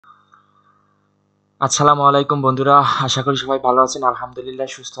আসসালামু আলাইকুম বন্ধুরা, আশা করি সবাই ভালো আছেন। আলহামদুলিল্লাহ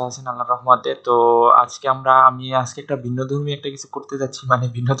সুস্থ আছেন আল্লাহর রহমতে। তো আমি আজকে একটা ভিন্নধর্মী একটা কিছু করতে যাচ্ছি। মানে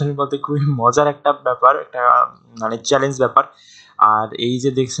ভিন্নধর্মী বলতে খুবই মজার একটা ব্যাপার, একটা মানে চ্যালেঞ্জ ব্যাপার। আর এই যে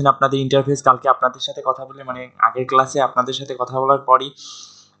দেখছেন আপনাদের ইন্টারফেস, কালকে আপনাদের সাথে কথা বলে মানে আগের ক্লাসে আপনাদের সাথে কথা বলার পরই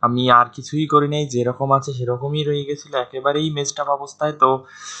আমি আর কিছুই করি নাই, যেরকম আছে সেরকমই রয়ে গেছিল, একেবারেই মেজড আপ অবস্থায়। তো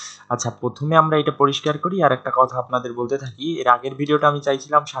আচ্ছা, প্রথমে আমরা এটা পরিষ্কার করি। আর একটা কথা আপনাদের বলতে থাকি, এর আগের ভিডিওটা আমি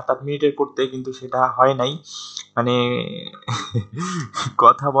চাইছিলাম 7-8 মিনিটের করতে, কিন্তু সেটা হয় নাই। মানে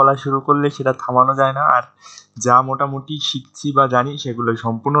কথা বলা শুরু করলে সেটা থামানো যায় না। আর যা মোটামুটি শিখছি বা জানি সেগুলো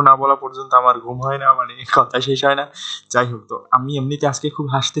সম্পূর্ণ না বলা পর্যন্ত আমার ঘুম হয় না, মানে কথা শেষ হয় না। যাই হোক, তো আমি এমনিতে আজকে খুব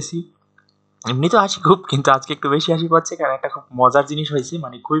হাসতেছি। এমনি তো হাসি খুব, কিন্তু আজকে একটু বেশি হাসি পাচ্ছে, কারণ একটা খুব মজার জিনিস হয়েছে,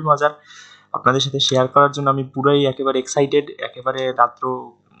 মানে খুবই মজার। আপনাদের সাথে শেয়ার করার জন্য আমি পুরাই একেবারে এক্সাইটেড। একেবারে রাত্র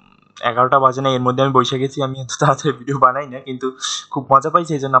 11টা বাজে না, এর মধ্যে আমি বসে গেছি। আমি এত তাড়াতাড়ি ভিডিও বানাই না, কিন্তু খুব মজা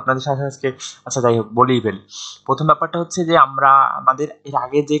পাইছি, এই জন্য আপনাদের সাথে আজকে। আচ্ছা যাই হোক, বলেই ফেলি। প্রথম ব্যাপারটা হচ্ছে যে আমাদের এর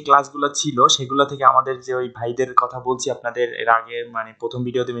আগে যে ক্লাসগুলো ছিল সেগুলো থেকে আমাদের যে ওই ভাইদের কথা বলছি আপনাদের এর আগে, মানে প্রথম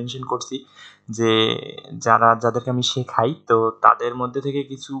ভিডিওতে মেনশন করছি যে যাদেরকে আমি শেখাই, তো তাদের মধ্যে থেকে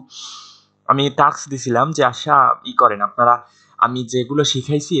কিছু আমি টাস্ক দিছিলাম যে আশা করেন আপনারা, আমি যেগুলো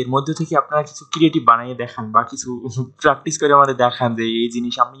শিখাইছি এর মধ্যে থেকে আপনারা কিছু ক্রিয়েটিভ বানিয়ে দেখান বা কিছু প্র্যাকটিস করে আমাদের দেখান যে এই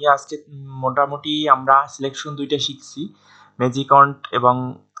জিনিস। আমি আজকে মোটামুটি আমরা সিলেকশন 2টা শিখছি, ম্যাজিকন্ট, এবং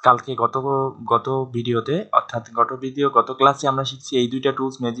কালকে গত ভিডিওতে, অর্থাৎ গত ক্লাসে আমরা শিখছি এই 2টা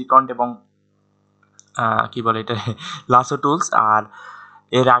টুলস, ম্যাজিকন্ট এবং কি বলে এটা, লাসো টুলস। আর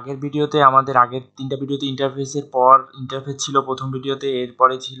এর আগের ভিডিওতে, আমাদের আগের 3টা ভিডিওতে ইন্টারফেসের পর ইন্টারফেস ছিল প্রথম ভিডিওতে,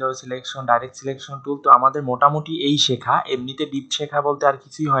 এরপরে ছিল সিলেকশন, ডাইরেক্ট সিলেকশন টুল। তো আমাদের মোটামুটি এই শেখা, এমনিতে ডিপ শেখা বলতে আর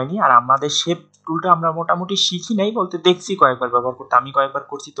কিছুই হয়নি। আর আমাদের শেপ টুলটা আমরা মোটামুটি শিখি নাই বলতে, দেখছি কয়েকবার ব্যবহার করতে, আমি কয়েকবার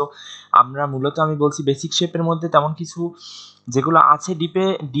করছি। তো আমরা মূলত, আমি বলছি বেসিক শেপের মধ্যে তেমন কিছু যেগুলো আছে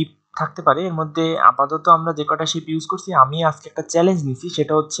ডিপ থাকতে পারে এর মধ্যে। আপাতত আমরা যে কটা শেপ ইউজ করছি, আমি আজকে একটা চ্যালেঞ্জ নিছি,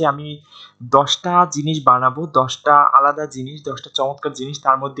 সেটা হচ্ছে আমি 10টা জিনিস বানাবো, 10টা আলাদা জিনিস, 10টা চমৎকার জিনিস।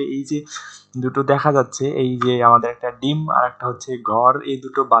 তার মধ্যে এই যে দুটো দেখা যাচ্ছে, এই যে আমাদের একটা ডিম আর একটা হচ্ছে ঘর, এই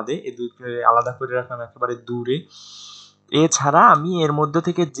দুটো বাদে, এই দুটো আলাদা করে রাখলাম একেবারে দূরে। এছাড়া আমি এর মধ্যে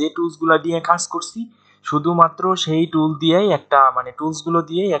থেকে যে টুলসগুলো দিয়ে কাজ করছি, শুধুমাত্র সেই টুল দিয়েই একটা, মানে টুলসগুলো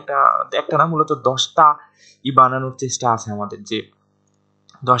দিয়েই একটা একটা না, মূলত 10টা বানানোর চেষ্টা আছে আমাদের, যে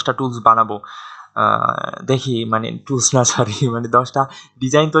 10টা টুলস বানাবো। দেখি, মানে টুলস না, সরি, মানে 10টা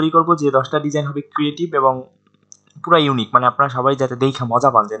ডিজাইন তৈরি করবো, যে 10টা ডিজাইন হবে ক্রিয়েটিভ এবং পুরা ইউনিক, মানে আপনারা সবাই যাতে দেখে মজা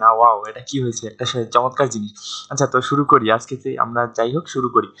পান যে না ওয়াও এটা কি হয়েছে, একটা চমৎকার জিনিস। আচ্ছা, তো শুরু করি আজকে আমরা, যাই হোক শুরু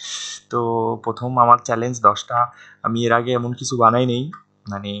করি। তো প্রথম আমার চ্যালেঞ্জ 10টা। আমি এর আগে এমন কিছু বানাই নেই,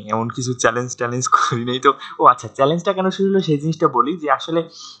 মানে এমন কিছু চ্যালেঞ্জ করি নেই। তো ও আচ্ছা, চ্যালেঞ্জটা কেন শুরু হলো সেই জিনিসটা বলি, যে আসলে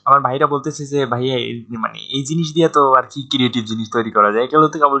আমার ভাইরা বলতেছে যে ভাইয়া মানে এই জিনিস দিয়ে তো আর কি ক্রিয়েটিভ জিনিস তৈরি করা যায়, এগুলো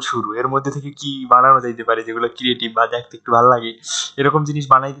তো কেবল শুরু, এর মধ্যে থেকে কি বানানো যাইতে পারে যেগুলো ক্রিয়েটিভ বা দেখতে একটু ভালো লাগে, এরকম জিনিস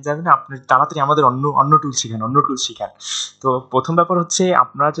বানাইতে যাবেন আপনি তাড়াতাড়ি আমাদের অন্য টুল শিখান। তো প্রথম ব্যাপার হচ্ছে,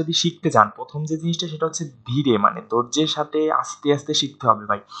 আপনারা যদি শিখতে চান, প্রথম যে জিনিসটা সেটা হচ্ছে ধীরে, মানে ধৈর্যের সাথে আস্তে আস্তে শিখতে হবে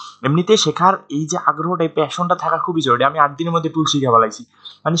ভাই। এমনিতে শেখার এই যে আগ্রহটা, এই প্যাশনটা থাকা খুবই জরুরি। আমি 8 দিনের মধ্যে টুল শিখে ফেলাইছি,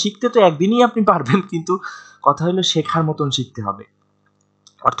 মানে শিখতে তো একদিনই আপনি পারবেন, কিন্তু কথা হলো শেখার মতন শিখতে হবে।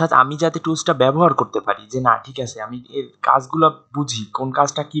 অর্থাৎ আমি যাতে টুলসটা ব্যবহার করতে পারি, যে না ঠিক আছে আমি এর কাজগুলো বুঝি, কোন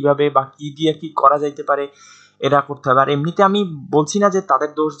কাজটা কিভাবে বা কি দিয়ে কি করা যাইতে পারে, এটা করতে হবে। আর এমনিতে আমি বলছি না যে তাদের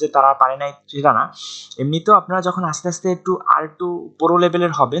দোষ যে তারা পারে নাই, সেটা না। এমনিতেও আপনারা যখন আস্তে আস্তে একটু বড়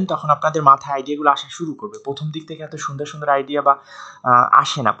লেভেলের হবেন, তখন আপনাদের মাথায় আইডিয়াগুলো আসা শুরু করবে। প্রথম দিক থেকে এত সুন্দর সুন্দর আইডিয়া বা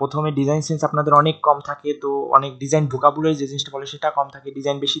আসে না। প্রথমে ডিজাইন সেন্স আপনাদের অনেক কম থাকে, তো অনেক ডিজাইন ভোকাবুলারি যে জিনিসটা বলে সেটা কম থাকে,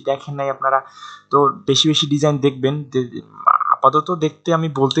 ডিজাইন বেশি দেখেন নাই আপনারা। তো বেশি বেশি ডিজাইন দেখবেন। আপাতত দেখতে আমি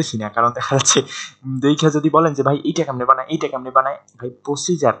বলতেছি না, কারণ দেখা যাচ্ছে দেখে যদি বলেন যে ভাই এইটা কেমনে বানায়, ভাই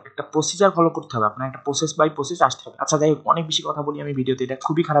একটা প্রসিজার ফলো করতে হবে, আপনার একটা প্রসেস বাই প্রসেস আসতে হবে। আচ্ছা যাই হোক, অনেক বেশি কথা বলি আমি ভিডিওতে, এটা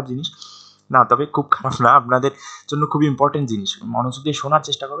খুবই খারাপ জিনিস না, তবে খুব খারাপ না, আপনাদের জন্য খুবই ইম্পর্টেন্ট জিনিস। মনোযোগ দিয়ে শোনার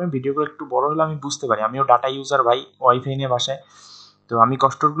চেষ্টা করবেন, ভিডিওগুলো একটু বড় হলে আমি বুঝতে পারি, আমিও ডাটা ইউজার ভাই, ওয়াইফাই নিয়ে বাসায়। তো আমি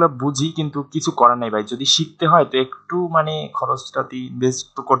কষ্টগুলো বুঝি, কিন্তু কিছু করার নাই ভাই, যদি শিখতে হয় তো একটু মানে খরচটা ইনভেস্ট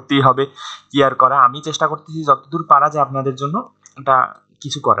তো করতেই হবে, কি আর করা। আমি চেষ্টা করতেছি যতদূর পারা যায় আপনাদের জন্য এটা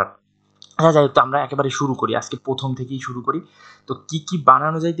কিছু করার। আচ্ছা যাই হোক, তো আমরা একেবারে শুরু করি, আজকে প্রথম থেকেই শুরু করি। তো কি কি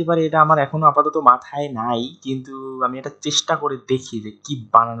বানানো যাইতে পারে এটা আমার এখনো আপাতত মাথায় নাই, কিন্তু আমি এটা চেষ্টা করে দেখি যে কি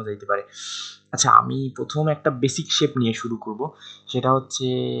বানানো যাইতে পারে। আচ্ছা, আমি প্রথম একটা বেসিক শেপ নিয়ে শুরু করব, সেটা হচ্ছে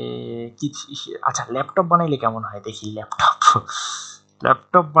কি, আচ্ছা ল্যাপটপ বানাইলে কেমন হয় দেখি,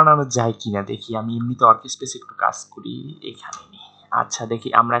 ল্যাপটপ বানানো যায় কিনা দেখি। আমি এমনিতে অর্কেস্ট্রেসে একটু কাজ করি, এখানে নিই। আচ্ছা দেখি,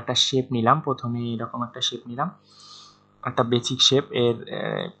 আমরা একটা শেপ নিলাম, প্রথমে এরকম একটা শেপ নিলাম। একটা বেসিক শেপ, এর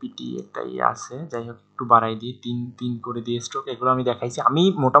পিটি একটা ইয়ে আছে, যাই হোক একটু বাড়াই দিয়ে 3 করে দিয়ে স্ট্রোক, এগুলো আমি দেখাইছি। আমি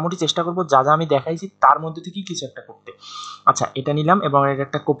মোটামুটি চেষ্টা করব যা যা আমি দেখাইছি তার মধ্যে থেকেই কিছু একটা করতে। আচ্ছা, এটা নিলাম এবং এর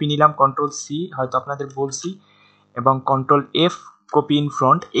একটা কপি নিলাম, কন্ট্রোল-C, হয়তো আপনাদের বলছি, এবং কন্ট্রোল-F, কপি ইন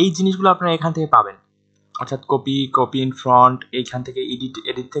ফ্রন্ট। এই জিনিসগুলো আপনারা এখান থেকে পাবেন, অর্থাৎ কপি ইন ফ্রন্ট এইখান থেকে,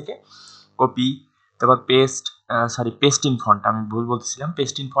 এডিট থেকে কপি, তারপর পেস্ট ইন ফন্ট, আমি ভুল বলতেছিলাম,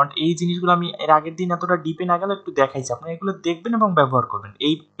 পেস্ট ইন ফন্ট। এই জিনিসগুলো আমি এর আগের দিন এতটা ডিপে না গেলে একটু দেখাইছি, আপনারা এগুলো দেখবেন এবং ব্যবহার করবেন।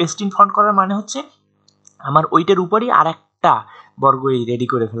 এই পেস্ট ইন ফন্ট করার মানে হচ্ছে আমার ওইটার উপরই আর একটা বর্গ রেডি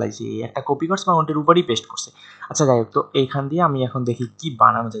করে ফেলাইছি, একটা কপি করছে এবং ওইটার উপরই পেস্ট করছে। আচ্ছা যাই হোক, তো এইখান দিয়ে আমি এখন দেখি কি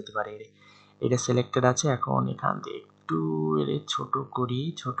বানানো যেতে পারে। এটা সিলেক্টেড আছে, এখন এখান দিয়ে একটু ছোট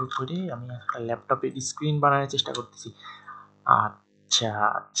করে আমি একটা ল্যাপটপের স্ক্রিন বানানোর চেষ্টা করতেছি। আচ্ছা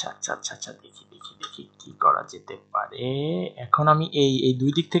আচ্ছা আচ্ছা আচ্ছা আচ্ছা, দেখি কি করা যেতে পারে। এখন আমি এই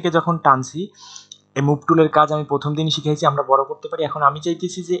দুই দিক থেকে যখন টানছি, এই মুভ টুলের কাজ আমি প্রথম দিনই শিখেছি, আমরা বড় করতে পারি। এখন আমি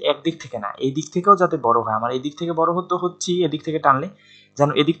চাইতেছি যে একদিক থেকে না, এই দিক থেকেও যাতে বড় হয়। আমার এই দিক থেকে বড় হচ্ছে এদিক থেকে টানলে যেন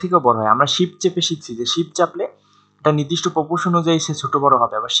এদিক থেকেও বড় হয়। আমরা শিফট চেপে শিখছি যে শিফট চাপলে একটা নির্দিষ্ট প্রপোর্শন অনুযায়ী সে ছোট বড়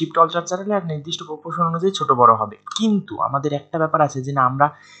হবে, আবার শিফট অল্টার চাপলে একটা নির্দিষ্ট প্রপোর্শন অনুযায়ী ছোট বড় হবে। কিন্তু আমাদের একটা ব্যাপার আছে যে না, আমরা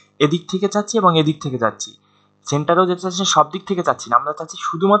এদিক থেকে চাচ্ছি এবং এদিক থেকে যাচ্ছি, সেন্টারেও যেতে চাচ্ছি, সব দিক থেকে চাচ্ছি না, আমরা চাচ্ছি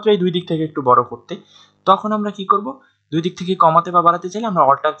শুধুমাত্র এই দুই দিক থেকে একটু বড় করতে। তখন আমরা কি করব, দুই দিক থেকে কমাতে বা বাড়াতে চাইলে আমরা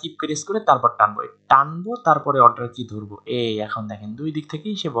অল্টার কি প্রেস করে তারপর টানবো, তারপরে অল্টার কি ধরবো। এই এখন দেখেন দুই দিক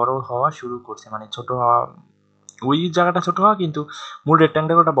থেকেই সে বড় হওয়া শুরু করছে, মানে ছোট হওয়া, ওই জায়গাটা ছোট হওয়া কিন্তু মূল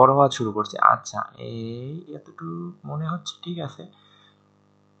রেক্ট্যাঙ্গেলটা বড় হওয়া শুরু করছে। আচ্ছা, এই এতটুকু মনে হচ্ছে ঠিক আছে,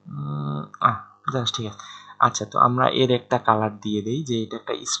 জাস্ট ঠিক আছে। আচ্ছা, তো আমরা এর একটা কালার দিয়ে দেই, যে এটা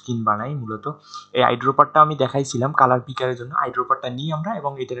একটা স্ক্রিন বানাই মূলত। এই আইড্রপারটা আমি দেখাইছিলাম কালার পিকারের জন্য, আইড্রপারটা নিই আমরা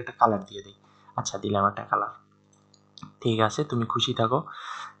এবং এটার একটা কালার দিয়ে দিই। আচ্ছা, দিলাম একটা কালার, ঠিক আছে, তুমি খুশি থাকো।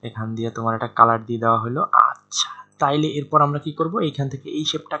 এখান দিয়ে তোমার একটা কালার দিয়ে দেওয়া হলো। আচ্ছা, তাইলে এরপর আমরা কি করব, এইখান থেকে এই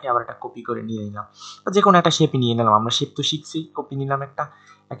শেপটাকে আবার একটা কপি করে নিয়ে নিলাম, যে কোনো একটা শেপই নিয়ে নিলাম। আমরা শেপ তো শিখছি, কপি নিলাম একটা,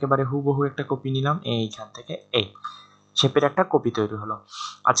 একেবারে হুবহু একটা কপি নিলাম এইখান থেকে। এই শেপের একটা কপি তৈরি হলো।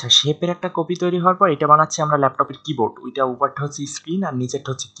 আচ্ছা, শেপের একটা কপি তৈরি হওয়ার পর এটা বানাচ্ছি আমরা ল্যাপটপের কিবোর্ড। ওইটা উপরটা হচ্ছে স্ক্রিন আর নিচেরটা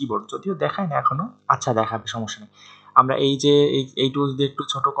হচ্ছে কিবোর্ড, যদিও দেখায় না এখনো। আচ্ছা, দেখাবে, সমস্যা নেই। আমরা এই যে এই টুলস দিয়ে একটু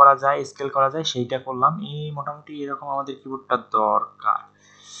ছোট করা যায়, স্কেল করা যায়, সেইটা করলাম। এই মোটামুটি এরকম আমাদের কিবোর্ডটা দরকার।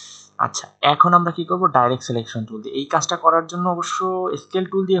 আচ্ছা, এখন আমরা কি করব, ডাইরেক্ট সিলেকশন টুল দিয়ে। এই কাজটা করার জন্য অবশ্য স্কেল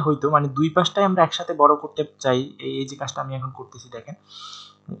টুল দিয়ে হয়তো, মানে দুই পাশটাই আমরা একসাথে বড় করতে চাই। এই যে কাজটা আমি এখন করতেছি দেখেন,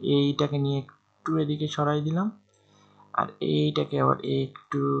 এইটাকে নিয়ে একটু এদিকে সরাই দিলাম, আর এইটাকে আবার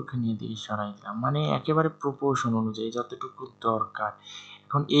একটুখানি এদিকে সরাই দিলাম, মানে একেবারে প্রপোর্শন অনুযায়ী যতটুকু দরকার।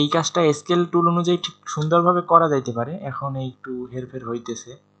 এখন এই কাজটা স্কেল টুল অনুযায়ী ঠিক সুন্দরভাবে করা যাইতে পারে, এখন একটু হেরফের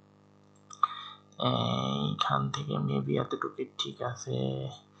হইতেছে। এইখান থেকে মেবি এতটুকু ঠিক আছে।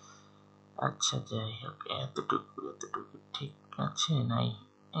 আচ্ছা, যাই হোক, এতটুকু ঠিক আছে নাই।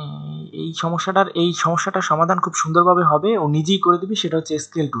 এই সমস্যাটার সমাধান খুব সুন্দরভাবে হবে, ও নিজেই করে দিবি, সেটা হচ্ছে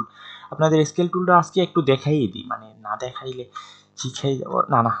স্কেল টুল। আপনাদের স্কেল টুলটা আজকে একটু দেখাইয়ে দিই, মানে না দেখাইলে শিখাই যাবো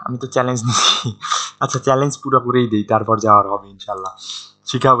না। আমি তো চ্যালেঞ্জ নিচ্ছি। আচ্ছা, চ্যালেঞ্জ পুরোপুরিই দিই, তারপর যাওয়ার হবে ইনশাল্লাহ।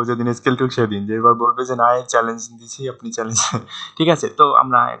 শিখাবো যেদিন স্কেল টুল সেদিন, যে এবার বলবে যে না, চ্যালেঞ্জ দিচ্ছি, আপনি চ্যালেঞ্জ। ঠিক আছে, তো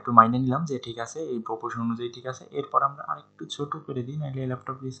আমরা একটু মাইনে নিলাম যে ঠিক আছে, এই প্রপোর্শন অনুযায়ী ঠিক আছে। এরপর আমরা আরেকটু ছোট করে দিই, নাহলে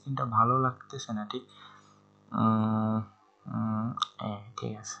ল্যাপটপের স্ক্রিনটা ভালো লাগতেছে না ঠিক।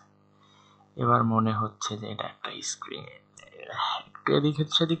 ঠিক আছে, এবার মনে হচ্ছে যে এটা একটা স্ক্রিন, একটু এদিক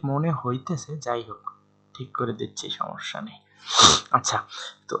সেদিক মনে হইতেছে, যাই হোক ঠিক করে দিচ্ছি, সমস্যা নেই। আচ্ছা,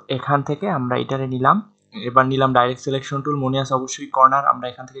 তো এখান থেকে আমরা এটারে নিলাম, এবার নিলাম ডাইরেক্ট সিলেকশন টুল, মনে আছে অবশ্যই কর্নার। আমরা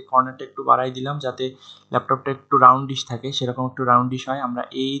এখান থেকে কর্নারটা একটু বাড়াই দিলাম যাতে ল্যাপটপটা একটু রাউন্ডিশ থাকে, সেরকম একটু রাউন্ডিশ হয়। আমরা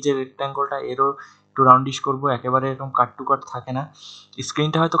এই যে রেক্ট্যাঙ্গলটা, এরও একটু রাউন্ডিশ করব, একেবারে এরকম কাট টু কাট থাকে না।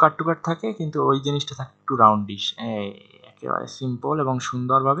 স্ক্রিনটা হয়তো কাট টু কাট থাকে, কিন্তু ওই জিনিসটা থাকে একটু রাউন্ডিশ, একেবারে সিম্পল এবং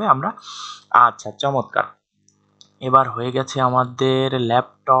সুন্দরভাবে আমরা। আচ্ছা, চমৎকার। এবার হয়ে গেছে আমাদের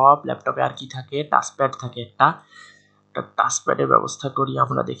ল্যাপটপে আর কি থাকে, টাচপ্যাড থাকে একটা টাচপ্যাডের ব্যবস্থা করি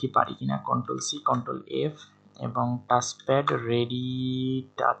আমরা, দেখি পারি কিনা। কন্ট্রোল-C, কন্ট্রোল-F এবং টাচপ্যাড রেডি।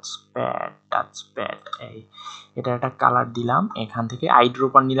 টাচপ্যাড এই এটা একটা কালার দিলাম, এখান থেকে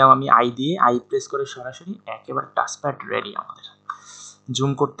আইড্রপার নিলাম, আমি আই প্রেস করে সরাসরি একেবারে টাচপ্যাড রেডি আমাদের।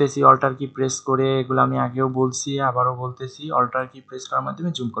 জুম করতেছি অল্টার কি প্রেস করে, এগুলো আমি আগেও বলছি, আবারও বলতেছি, অল্টার কি প্রেস করার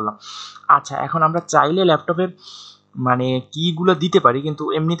মাধ্যমে জুম করলাম। আচ্ছা, এখন আমরা চাইলে ল্যাপটপের মানে কিগুলো দিতে পারি, কিন্তু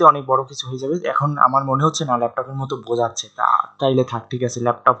এমনিতে অনেক বড় কিছু হয়ে যাবে। এখন আমার মনে হচ্ছে না ল্যাপটপের মতো বোঝাচ্ছে, তাইলে থাক, ঠিক আছে,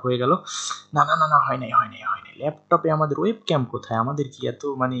 ল্যাপটপ হয়ে গেল। না, হয় নাই। ল্যাপটপে আমাদের ওয়েব ক্যাম কোথায়? আমাদের কি এত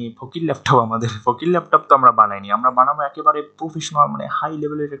মানে ফকির ল্যাপটপ? আমাদের ফকির ল্যাপটপ তো আমরা বানাইনি, আমরা বানাবো একেবারে প্রফেশনাল, মানে হাই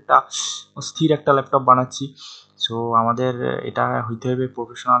লেভেলের একটা স্থির একটা ল্যাপটপ বানাচ্ছি। সো আমাদের এটা হইতে হবে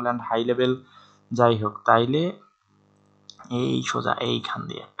প্রফেশনাল অ্যান্ড হাই লেভেল। যাই হোক, তাইলে এই সোজা এইখান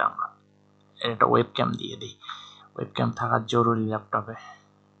দিয়ে আমরা একটা ওয়েবক্যাম দিয়ে দিই। ওয়েবক্যাম থাকা জরুরি ল্যাপটপে।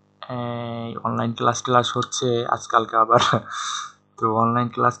 এই অনলাইন ক্লাস হচ্ছে আজকালকে আবার। তো অনলাইন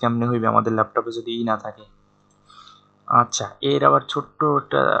ক্লাস কেমনে হইবে আমাদের ল্যাপটপে যদি না থাকে। আচ্ছা, এর আবার ছোট্ট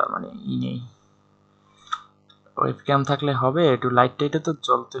একটা মানে নেই, ওয়েবক্যাম থাকলে হবে, একটু লাইট টাইটে তো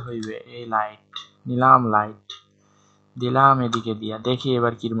জ্বলতে হইবে। এই লাইট নিলাম, লাইট দিলাম এদিকে দিয়া, দেখি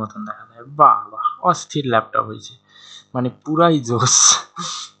এবার কির মতন দেখা যায়। বাহ বাহ, অস্থির ল্যাপটপ হয়েছে, মানে পুরাই জোস।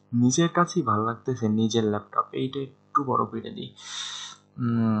 নিজের কাছেই ভালো লাগতেছে নিজের ল্যাপটপ। এইটা একটু বড় করে দিই।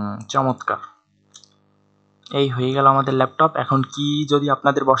 চমৎকার। এই হয়ে গেল আমাদের ল্যাপটপ। এখন কি যদি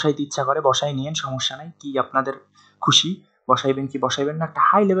আপনাদের বসাইতে ইচ্ছা করে বসাই নিয়েন, সমস্যা নাই। কি আপনাদের খুশি, বসাইবেন কি বসাইবেন না, একটা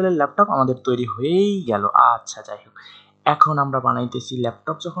হাই লেভেলের ল্যাপটপ আমাদের তৈরি হয়েই গেল। আচ্ছা, যাই হোক, এখন আমরা বানাইতেছি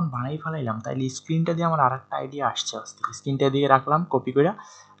ল্যাপটপ। যখন বানাই ফেলাইলাম, তাইলে স্ক্রিনটা দিয়ে আমার আর একটা আইডিয়া আসছে। স্ক্রিনটা দিয়ে রাখলাম কপি করে,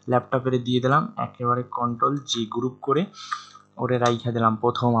 ল্যাপটপের দিয়ে দিলাম একেবারে কন্ট্রোল জি গ্রুপ করে, ওরে রাইখা দিলাম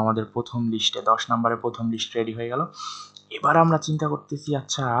আমাদের প্রথম লিস্টে, 10 নম্বরের প্রথম লিস্ট রেডি হয়ে গেল। এবার আমরা চিন্তা করতেছি,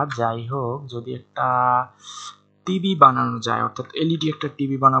 আচ্ছা যাই হোক, যদি একটা টিভি বানানো যায়, অর্থাৎ এলইডি একটা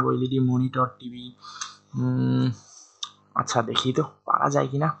টিভি বানাবো, এলইডি মনিটর টিভি। আচ্ছা দেখি তো পারা যায়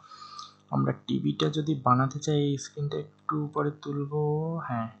কিনা। আমরা টিভিটা যদি বানাতে চাই, স্ক্রিনটা একটু উপরে তুলবো,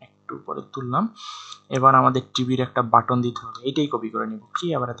 হ্যাঁ একটু উপরে তুললাম। এবার আমাদের টিভির একটা বাটন দিতে হবে, এইটাই কপি করে নিব, কি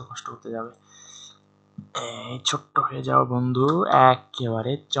আবার এত কষ্ট করতে যাবে। ছোট্ট হয়ে যাও বন্ধু,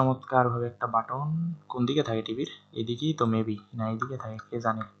 একেবারে চমৎকার ভাবে একটা বাটন। কোন দিকে থাকে টিভির? এদিকেই তো মেবি, না এইদিকে থাকে, কে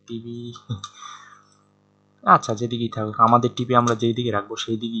জানে। টিভি আচ্ছা যেদিকেই থাকুক, আমাদের টিভি আমরা যেই দিকে রাখবো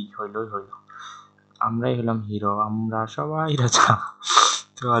সেই দিকেই হইলই হইল। আমরাই হলাম হিরো, আমরা সবাই রাজা।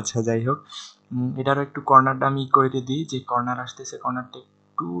 তো আচ্ছা যাই হোক, এটারও একটু কর্নারটা আমি করে দিই, যে কর্নার আসতেছে কর্নারটা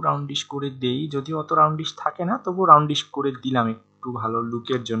একটু রাউন্ডিশ করে দেই, যদিও অত রাউন্ডিশ থাকে না, তবু রাউন্ডিশ করে দিলাম একটু ভালো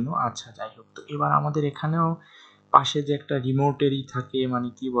লুকের জন্য। আচ্ছা যাই হোক, তো এবার আমাদের এখানেও পাশে যে একটা রিমোটেরই থাকে, মানে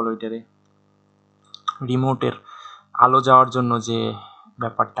কি বলো এটারে, রিমোটের আলো যাওয়ার জন্য যে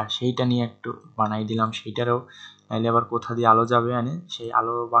ব্যাপারটা, সেইটা নিয়ে একটু বানাই দিলাম। সেইটারও নাইলে আবার কোথা দিয়ে আলো যাবে, আনে সেই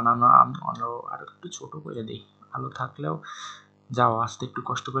আলো বানানো, আলো আর একটু ছোট করে দিই। আলো থাকলেও যাও আসতে একটু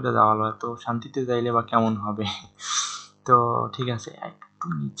কষ্ট করে যাওয়া, আলো এত শান্তিতে যাইলে বা কেমন হবে। তো ঠিক আছে, একটু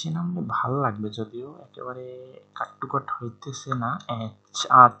নিচে নামলে ভালো লাগবে, যদিও একেবারে কাট হইতেছে না।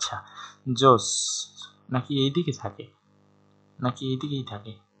 আচ্ছা জোস, নাকি এইদিকে থাকে, নাকি এইদিকেই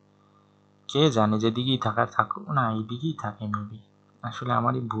থাকে, কে জানে, যেদিকেই থাকুক না, এইদিকেই থাকে মেবি। আসলে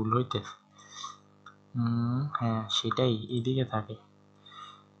আমারই ভুল হইতেছে। হ্যাঁ সেটাই, এইদিকে থাকে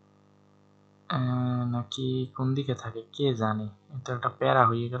নাকি কোন দিকে থাকে কে জানে। এটা একটা প্যারা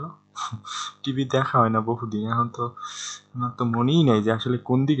হয়ে গেল। টিভি দেখা হয় না বহুদিন, এখন তো আমার তো মনেই নাই যে আসলে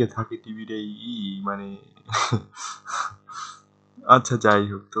কোন দিকে থাকে টিভির এই মানে। আচ্ছা যাই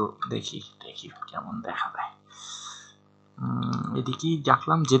হোক, তো দেখি কেমন দেখা যায়। এদিকেই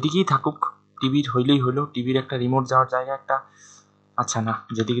রাখলাম, যেদিকেই থাকুক টিভির হইলেই হইলো। টিভির একটা রিমোট যাওয়ার জায়গা একটা, আচ্ছা না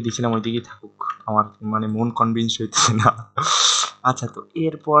যেদিকে দিয়েছিলাম ওই দিকেই থাকুক, আমার মানে মন কনভিন্স হইতেছে না। আচ্ছা, তো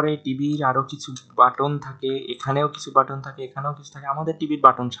এরপরে টিভির আরো কিছু বাটন থাকে, এখানেও কিছু বাটন থাকে, এখানেও কিছু থাকে। আমাদের টিভির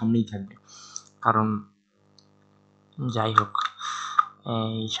বাটন সামনেই থাকবে, কারণ যাই হোক,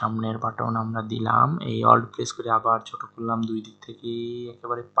 এই সামনের বাটন আমরা দিলাম, এই অল্ট প্রেস করে আবার ছোট করলাম দুই দিক থেকে,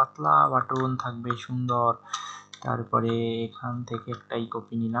 একেবারে পাতলা বাটন থাকবে সুন্দর। তারপরে এখান থেকে একটাই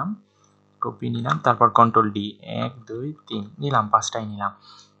কপি নিলাম, তারপর কন্ট্রোল ডি, 1 2 3 নিলাম, 5টাই নিলাম।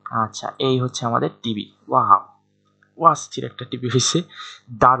 আচ্ছা এই হচ্ছে আমাদের টিভি। ওয়াও, অস্থির একটা টিভি হয়েছে,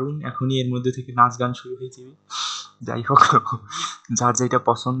 দারুণ। এখনই এর মধ্যে থেকে নাচ গান শুরু হয়ে যাবে। যাই হোক, যার যেটা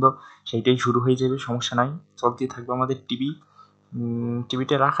পছন্দ সেইটাই শুরু হয়ে যাবে, সমস্যা নাই, চলতেই থাকবে আমাদের টিভি।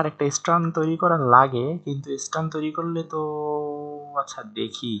 টিভিটা রাখার একটা স্ট্যান্ড তৈরি করা লাগে, কিন্তু স্ট্যান্ড তৈরি করলে তো, আচ্ছা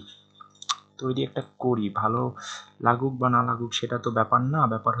দেখি তৈরি একটা করি, ভালো লাগুক বা না লাগুক সেটা তো ব্যাপার না,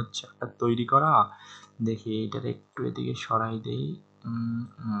 ব্যাপার হচ্ছে একটা তৈরি করা। দেখি এটার একটু এদিকে সরাই দেই,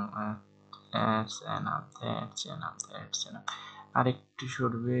 আরেকটু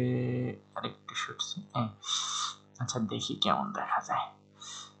সরবে, আরেকটু সরছে। আচ্ছা দেখি কেমন দেখা যায়,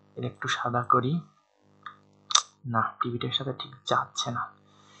 এর একটু সাদা করি। না, টিভিটার সাথে ঠিক যাচ্ছে না,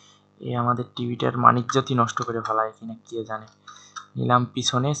 আমাদের টিভিটার মানিজ্যতই নষ্ট করে ফেলায় কিনা কে জানে। নিলাম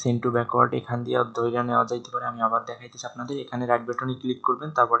পিছনে, সেন্ড টু ব্যাকওয়ার্ড, এখান দিয়ে ধৈর্য নেওয়া যাইতে পারে। আমি আবার দেখাইতেছি আপনাদের, এখানে রাইট বাটনে ক্লিক করবেন,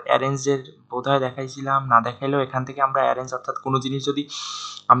 তারপর অ্যারেঞ্জের বোধহয় দেখাইছিলাম, না দেখাইলেও এখান থেকে আমরা অ্যারেঞ্জ, অর্থাৎ কোনো জিনিস যদি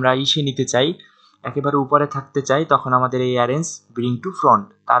আমরা নিতে চাই, একেবারে উপরে থাকতে চাই, তখন আমাদের এই অ্যারেঞ্জ ব্রিং টু ফ্রন্ট।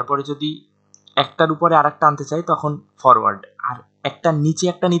 তারপরে যদি একটার উপরে আরেকটা আনতে চাই তখন ফরওয়ার্ড, আর একটা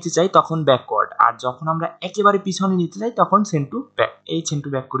নিতে চাই তখন ব্যাকওয়ার্ড, আর যখন আমরা একেবারে পিছনে নিতে চাই তখন সেন্ড টু ব্যাক। এই সেন্ড টু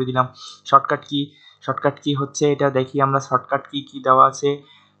ব্যাক করে দিলাম। শর্টকাট কি হচ্ছে এটা দেখি আমরা, শর্টকাট কি দেওয়া আছে।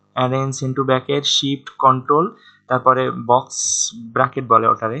 অ্যারেঞ্জ সেন্ড টু ব্যাকের শিফট কন্ট্রোল, তারপরে বক্স ব্র্যাকেট বলে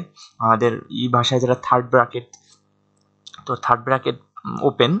ওটারে আমাদের ভাষায়, যেটা থার্ড ব্র্যাকেট। তো থার্ড ব্র্যাকেট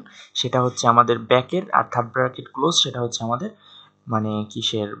ওপেন সেটা হচ্ছে আমাদের ব্যাকের, আর থার্ড ব্র্যাকেট ক্লোজ সেটা হচ্ছে আমাদের মানে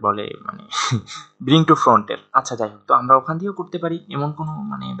কিসের বলে মানে ব্রিং টু ফ্রন্টের। আচ্ছা যাই হোক, তো আমরা ওখান দিয়েও করতে পারি, এমন কোনো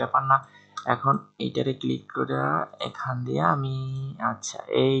মানে ব্যাপার না। এখন এইটারে ক্লিক করে এখান দিয়ে আমি আচ্ছা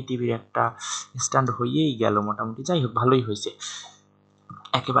এই টিভির একটা স্ট্যান্ড হয়েই গেল মোটামুটি। যাই হোক, ভালোই হয়েছে,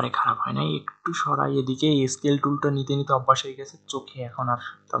 একেবারে খারাপ হয় নাই। একটু সরাই এদিকে, স্কেল টুলটা নিতে নিতে অভ্যাস হয়ে গেছে, চোখে এখন আর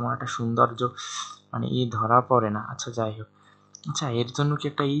তেমন একটা সৌন্দর্য মানে ধরা পড়ে না। আচ্ছা যাই হোক, আচ্ছা এর জন্য কি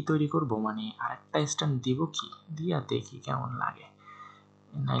একটা তৈরি করব, মানে আরেকটা স্ট্যান্ড দিব কি, দিয়া দেখি কেমন লাগে,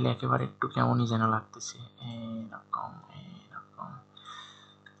 নাইলে একেবারে একটু কেমনই যেন লাগতেছে এরকম এরকম।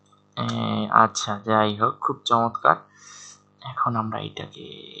 আচ্ছা যাই হোক, খুব চমৎকার। এখন আমরা এটাকে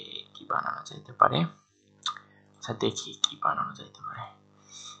কি বানানো যাইতে পারে, আচ্ছা দেখি কি বানানো যাইতে পারে।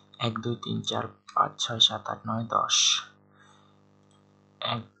 1 2 3 4 5 6 7 8 9 10,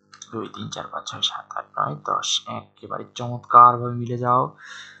 1 2 3 4 5 6 7 8 9 10, একেবারে চমৎকার ভাবে মিলে যাও,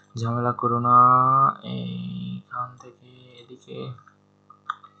 ঝামেলা করো না। এইখান থেকে এদিকে,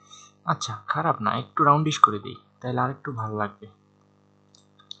 আচ্ছা খারাপ না, একটু রাউন্ডিশ করে দিই তাহলে আর একটু ভালো লাগবে।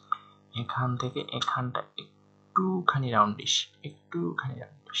 এখান থেকে এখানটা একটুখানি রাউন্ডিশ, একটুখানি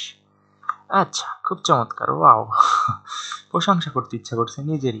রাউন্ডিশ। আচ্ছা খুব চমৎকার, ওয়াও প্রশংসা করতে ইচ্ছা করছে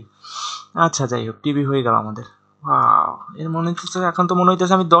নিজেরই। আচ্ছা যাই হোক, টিভি হয়ে গেল আমাদের। ওয়াও, এর মনে হচ্ছে এখন তো মনে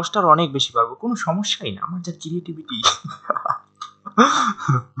হইতেছে আমি 10টার অনেক বেশি পারবো, কোনো সমস্যাই না, আমার যা ক্রিয়েটিভিটি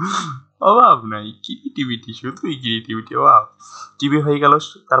অভাব নাই, ক্রিয়েটিভিটি, শুধুই ক্রিয়েটিভিটি। ওয়াও, টিভি হয়ে গেল,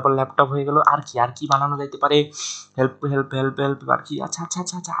 তারপর ল্যাপটপ হয়ে গেল। আর কি আর কি বানানো যাইতে পারে, হেল্প হেল্প হেল্প হেল্প আর কি। আচ্ছা আচ্ছা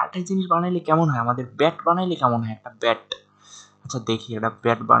আচ্ছা আচ্ছা, আরেকটা জিনিস বানাইলে কেমন হয়, আমাদের ব্যাট বানাইলে কেমন হয়, একটা ব্যাট। আচ্ছা দেখি একটা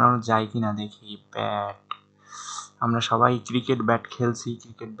ব্যাট বানানো যায় কিনা, দেখি ব্যাট। আমরা সবাই ক্রিকেট ব্যাট খেলছি,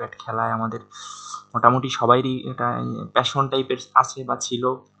 ক্রিকেট ব্যাট খেলায় আমাদের মোটামুটি সবাইরই এটা প্যাশন টাইপের আছে বা ছিল,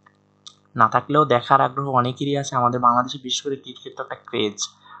 না থাকলেও দেখার আগ্রহ অনেকেরই আছে। আমাদের বাংলাদেশে বিশেষ করে ক্রিকেট তো একটা ক্রেজ,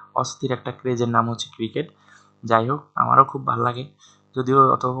 অস্থির একটা ক্রেজের নাম হচ্ছে ক্রিকেট। যাই হোক, আমারও খুব ভালো লাগে, যদিও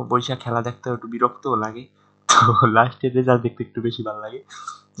অত বৈশাখ খেলা দেখতে একটু বিরক্তও লাগে, তো লাস্টের রেজাল্ট দেখতে একটু বেশি ভালো লাগে।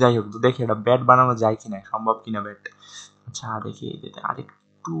 যাই হোক, তো দেখি একটা ব্যাট বানানো যায় কিনা, সম্ভব কিনা ব্যাট। আচ্ছা দেখি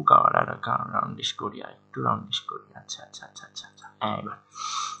আরেকটু রাউন্ডিশ করি, আরেকটু রাউন্ডিশ করি। আচ্ছা আচ্ছা আচ্ছা আচ্ছা আচ্ছা, হ্যাঁ এবার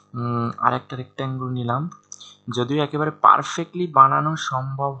আরেকটা রেক্ট্যাঙ্গল নিলাম, যদিও একেবারে পারফেক্টলি বানানো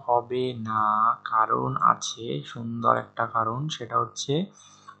সম্ভব হবে না, কারণ আছে সুন্দর একটা কারণ, সেটা হচ্ছে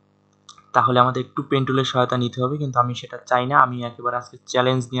তাহলে আমাদের একটু পেন টুলের সহায়তা নিতে হবে, কিন্তু আমি সেটা চাই না। আমি একেবারে আজকে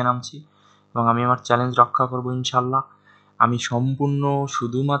চ্যালেঞ্জ নিয়ে নামছি এবং আমি আমার চ্যালেঞ্জ রক্ষা করব ইনশাল্লাহ। আমি সম্পূর্ণ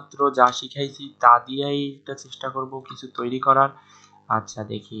শুধুমাত্র যা শিখাইছি তা দিয়েই এটা চেষ্টা করব কিছু তৈরি করার। আচ্ছা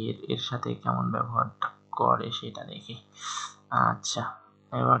দেখি এর সাথে কেমন ব্যবহারটা করে সেটা দেখি। আচ্ছা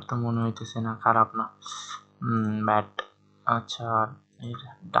এবার তো মনে হইতেছে না খারাপ না, ব্যাট। আচ্ছা এর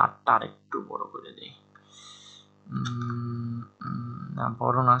ডাটটা আর একটু বড় করে দেই, না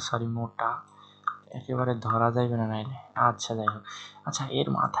বড় না, সরি মোটা, একেবারে ধরা যাইবে না নাইলে। আচ্ছা যাই হোক, আচ্ছা এর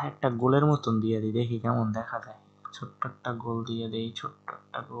মাথায় একটা গোলের মতন দিয়ে দিই, দেখি কেমন দেখা যায়। ছোট্ট একটা গোল দিয়ে দেই, ছোট্ট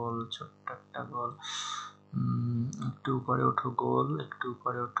একটা গোল, ছোট্ট একটা গোল। একটু উপরে ওঠো গোল, একটু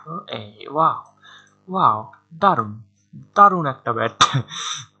উপরে ওঠো, এই ওয়াও ওয়াও, দারুণ দারুণ একটা ব্যাট।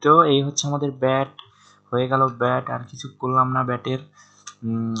 তো এই হচ্ছে আমাদের ব্যাট, হয়ে গেল ব্যাট, আর কিছু করলাম না ব্যাটের।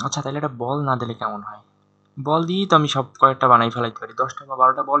 আচ্ছা তাহলে একটা বল না দিলে কেমন হয়, বল দিয়েই তো আমি সব কয়েকটা বানাই ফেলাইতে পারি, 10টা বা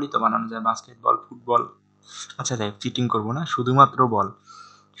 12টা বলই তো বানানো যায়, বাস্কেটবল, ফুটবল। আচ্ছা যাই, চিটিং করবো না, শুধুমাত্র বল,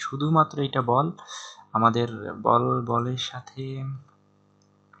 শুধুমাত্র এটা বল। আমাদের বলের সাথে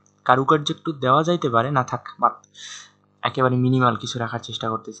কারুকার্য একটু দেওয়া যাইতে পারে, না থাক বাদ, একেবারে মিনিমাল কিছু রাখার চেষ্টা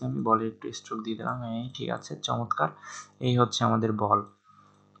করতেছি আমি। বলে একটু স্ট্রোক দিয়ে দিলাম, এই ঠিক আছে, চমৎকার। এই হচ্ছে আমাদের বল।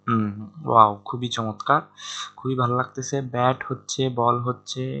 ওয়াও, খুবই চমৎকার, খুবই ভালো লাগতেছে। ব্যাট হচ্ছে, বল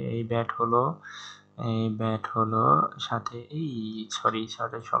হচ্ছে, এই ব্যাট হলো, এই ব্যাট হলো, সাথে এই সরি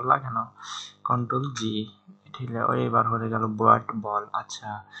সরি সরলা কেন, কন্ট্রোল জি, ঠিক আছে। এবার হয়ে গেল ব্যাট বল। আচ্ছা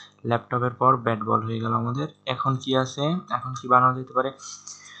ল্যাপটপের পর ব্যাট বল হয়ে গেল আমাদের। এখন কি আছে, এখন কি বানানো যেতে পারে,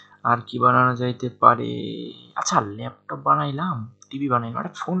 আর কি বানানো যাইতে পারে। আচ্ছা ল্যাপটপ বানাইলাম, টিভি বানাইলাম,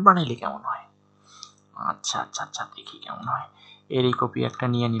 একটা ফোন বানাইলে কেমন হয়। আচ্ছা আচ্ছা আচ্ছা দেখি কেমন হয়। এরই কপি একটা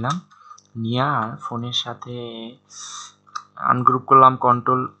নিয়ে নিলাম, নিয়ে ফোনের সাথে আনগ্রুপ করলাম,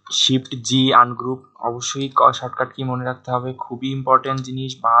 কন্ট্রোল শিফট জি আনগ্রুপ। অবশ্যই শর্টকাট কি মনে রাখতে হবে, খুবই ইম্পর্টেন্ট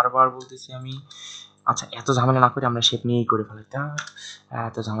জিনিস, বারবার বলতেছি আমি। আচ্ছা এত ঝামেলা না করে আমরা শেপ নিয়েই করে ফেলি, তা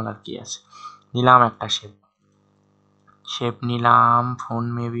এত ঝামেলার কি আছে। নিলাম একটা শেপ, শেপ নিলাম, ফোন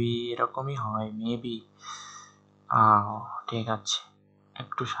মেবি এরকমই হয়, মেবি ঠিক আছে,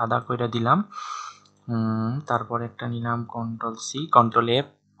 একটু সাদা কইরা দিলাম। তারপর একটা নিলাম control C, control F,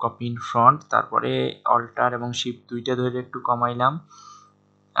 copy in front, তারপরে অল্টার এবং শিফট দুইটা ধরে একটু কমাইলাম।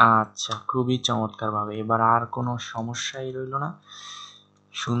 আচ্ছা, খুবই চমৎকারভাবে, এবার আর কোনো সমস্যাই রইল না,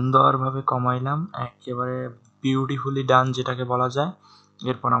 সুন্দরভাবে কমাইলাম, একেবারে বিউটিফুলি ডান যেটাকে বলা যায়।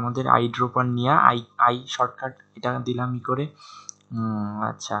 এরপর আমাদের আই ড্রপার নিয়ে আই শর্টকাট এটা দিলাম করে।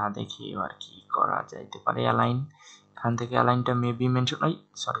 আচ্ছা দেখি এবার কি করা যাইতে পারে। অ্যালাইন, এখান থেকে অ্যালাইনটা মেবি মেনশন,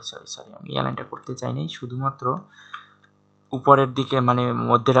 সরি আমি অ্যালাইনটা করতে চাই নাই, শুধুমাত্র উপরের দিকে মানে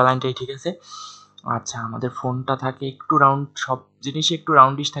মধ্যের অ্যালাইনটাই ঠিক আছে। আচ্ছা, আমাদের ফোনটা থাকে একটু রাউন্ড, সব জিনিসই একটু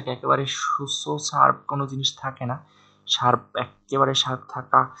রাউন্ডিশ থাকে, একেবারে সুসো শার্প কোনো জিনিস থাকে না। শার্প, একেবারে শার্প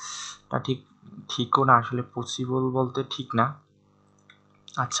থাকাটা ঠিকও না, আসলে পসিবল বলতে ঠিক না।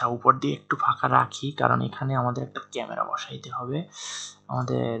 আচ্ছা, উপর দিয়ে একটু ফাঁকা রাখি, কারণ এখানে আমাদের একটা ক্যামেরা বসাইতে হবে।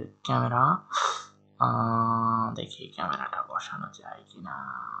 আমাদের ক্যামেরা, দেখি ক্যামেরাটা বসানো যায় কিনা।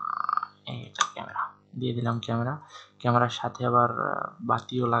 এইটা ক্যামেরা দিয়ে দিলাম। ক্যামেরার সাথে আবার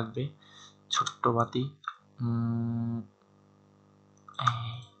বাতিও লাগবে, ছোট্ট বাতি।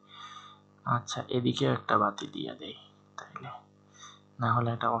 আচ্ছা, এদিকে একটা বাতি দিয়ে দেই, তাইলে না হলে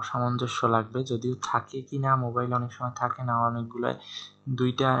একটা অসামঞ্জস্য লাগবে। যদিও থাকে কি না, মোবাইল অনেক সময় থাকে না, অনেকগুলো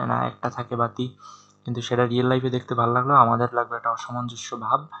দুইটা না একটা থাকে বাতি, কিন্তু সেটা রিয়েল লাইফে দেখতে ভালো লাগলো, আমাদের লাগবে একটা অসামঞ্জস্য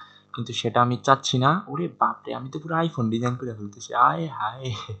ভাব, কিন্তু সেটা আমি চাচ্ছি না। ওরে বাপরে, আমি তো পুরো আইফোন ডিজাইন করে ফেলতেছি, আয় হায়।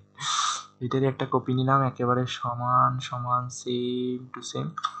 এটারই একটা কপি নিলাম, একেবারে সমান সেম টু সেম।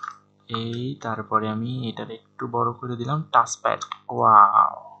 এই তারপরে আমি এটার একটু বড় করে দিলাম, টাচপ্যাড।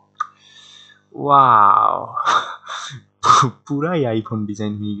 ওয়াও, পুরাই আইফোন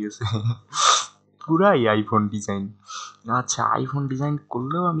ডিজাইন হয়ে গেছে, পুরাই আইফোন ডিজাইন। আচ্ছা, আইফোন ডিজাইন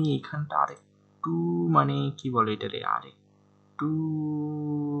করলেও আমি এইখানটা আরেকটু মানে কি বলে এটারে, আরেকটু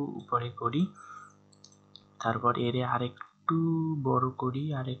উপরে করি, তারপর এর আরেকটু বড় করি,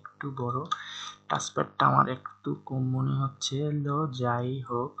 আরেকটু বড়। টাচপ্যাডটা আমার একটু কম মনে হচ্ছে, যাই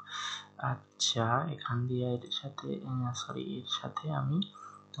হোক। আচ্ছা, এখান দিয়ে এর সাথে আমি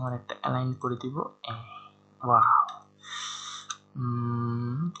তোমার একটা অ্যালাইন করে দিব। ওয়াও,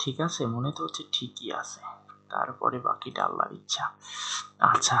 ঠিক আছে, মনে তো হচ্ছে ঠিকই আছে, তারপরে বাকিটা আল্লাহর ইচ্ছা।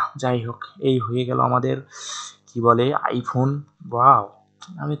 আচ্ছা, যাই হোক, এই হয়ে গেল আমাদের কি বলে আইফোন। ওয়াও,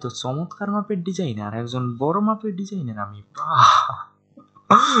 আমি তো চমৎকার মাপের ডিজাইনার, একজন বড় মাপের ডিজাইনার আমি।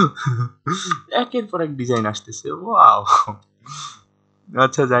 একের পর এক ডিজাইন আসতেছে, ওয়াও।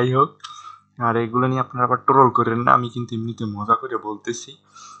 আচ্ছা, যাই হোক, আর এগুলো নিয়ে আপনারা আবার ট্রোল করেন না, আমি কিন্তু এমনিতে মজা করে বলতেছি।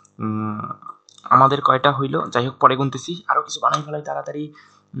 আমাদের কয়টা হইলো, যাই হোক পরে গুনতেছি, আরো কিছু বানাই ফেলাই তাড়াতাড়ি।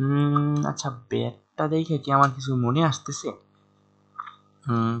 আচ্ছা, ব্যাটটা দেখে কি আমার কিছু মনে আসতেছে,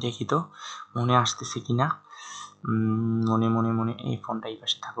 দেখি তো মনে আসতেছে কিনা। মনে এই ফোনটা এই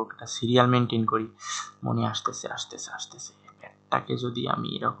পাশে থাকুক, একটা সিরিয়াল মেনটেন করি। মনে আসতেছে। ব্যাটটাকে যদি আমি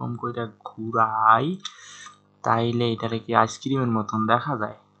এরকম করে ঘুরাই, তাইলে এটারে কি আইসক্রিমের মতন দেখা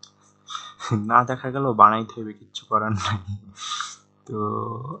যায়? না দেখা গেলেও বানাইতে হবে, কিচ্ছু করার নাই। তো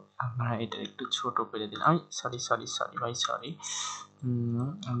আমরা এটা একটু ছোট করে দিলাম। সরি ভাই, সরি।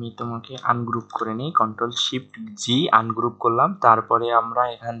 আমি তোমাকে আনগ্রুপ করে নিই, কন্ট্রোল শিফট জি আনগ্রুপ করলাম। তারপরে আমরা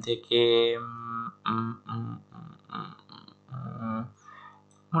এখান থেকে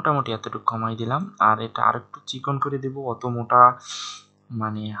মোটামুটি এতটুকু কমাই দিলাম, আর এটা আর একটু চিকন করে দেব। অত মোটা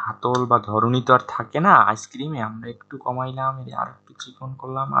মানে হাতল বা ধরনী তো আর থাকে না আইসক্রিমে, আমরা একটু কমাইলাম, আর একটু চিকন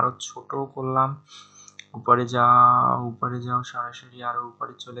করলাম, আরো ছোট করলাম। উপরে যাও, সরাসরি আরো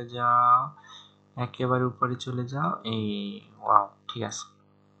উপরে চলে যাও, একেবারে উপরে চলে যাও। এই ওয়াও, ঠিক আছে,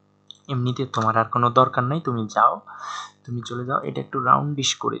 এমনিতে তোমার আর কোনো দরকার নাই, তুমি চলে যাও। এটা একটু রাউন্ডিশ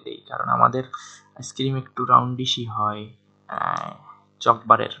করে দেই, কারণ আমাদের আইসক্রিম একটু রাউন্ডিশই হয়,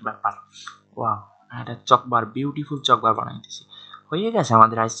 চকবারের ব্যাপার। ওয়াও, এটা চকবার, বিউটিফুল চকবার বানাইতেছি। হয়ে গেছে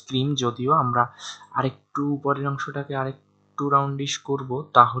আমাদের আইসক্রিম। যদিও আমরা আরেকটু উপরের অংশটাকে আরেকটু রাউন্ডিশ করব,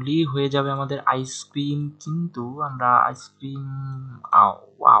 তাহলেই হয়ে যাবে আমাদের আইসক্রিম। কিন্তু আমরা আইসক্রিম,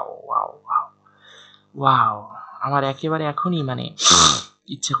 ওয়াও, আমার একেবারে এখনই মানে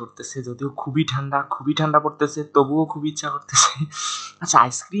ইচ্ছা করতেছে, যদিও খুবই ঠান্ডা পড়তেছে, তবুও খুব ইচ্ছা করতেছে। আচ্ছা,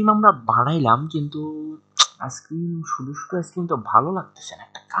 আইসক্রিম আমরা বানাইলাম, কিন্তু শুধু আইসক্রিম তো ভালো লাগতেছে না,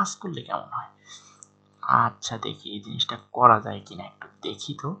 একটা কাজ করলে কেমন হয়। আচ্ছা, দেখি এই জিনিসটা করা যায় কিনা, একটু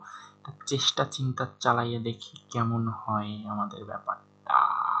দেখি তো, চেষ্টা চিন্তা চালাইয়ে দেখি কেমন হয় আমাদের ব্যাপারটা।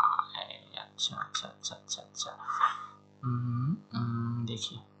 আচ্ছা,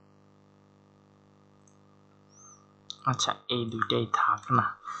 দেখি। আচ্ছা, এই দুইটাই থাক না,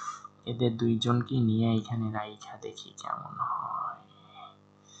 এদের দুইজনকে নিয়ে এখানে রাইখা দেখি কেমন হয়।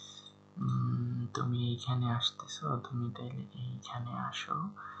 তুমি এইখানে আসতেছো, তুমি তাইলে এইখানে আসো,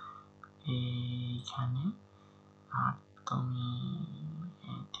 এইখানে। আর তুমি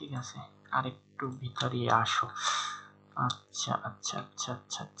ঠিক আছে, আরেকটু ভিতরে আসো। আচ্ছা আচ্ছা আচ্ছা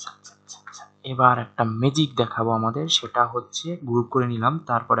আচ্ছা আচ্ছা আচ্ছা আচ্ছা আচ্ছা। এবার একটা ম্যাজিক দেখাবো আমাদের, সেটা হচ্ছে গ্রুপ করে নিলাম,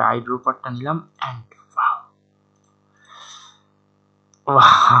 তারপরে আইড্রপারটা নিলাম অ্যান্ড ওয়াও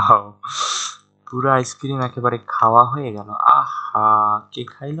ওয়াও, পুরো আইসক্রিম একেবারে খাওয়া হয়ে গেল। আহা, কে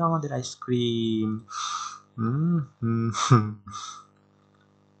খাইলো আমাদের আইসক্রিম?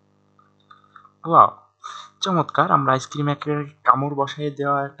 ওয়াও, চমৎকার! আমরা আইসক্রিম একেবারে কামড় বসায়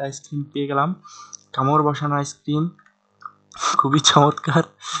দেওয়া একটা আইসক্রিম পেয়ে গেলাম। কামড় বসানো আইসক্রিম খুবই চমৎকার।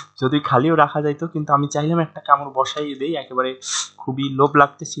 যদি খালিও রাখা যাইতো, কিন্তু আমি চাইলাম একটা কামড় বসাই দেই, একেবারে খুবই লোভ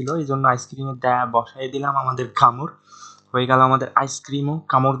লাগতেছিল, এই জন্য আইসক্রিমের বসাই দিলাম আমাদের কামড়। হয়ে গেল আমাদের আইসক্রিমও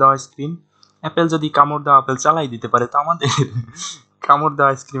কামড় দেওয়া আইসক্রিম। অ্যাপেল যদি কামড় দেওয়া আপেল চালাই দিতে পারে, তো আমাদের কামড়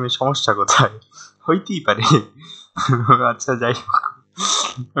দেওয়া আইসক্রিমের সমস্যা কোথায়? হইতেই পারে। আচ্ছা, যাই হোক,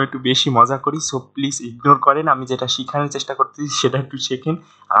 আমি একটু বেশি মজা করি, সো প্লিজ ইগনোর করেন। আমি যেটা শিখানোর চেষ্টা করতেছি সেটা একটু শেখেন।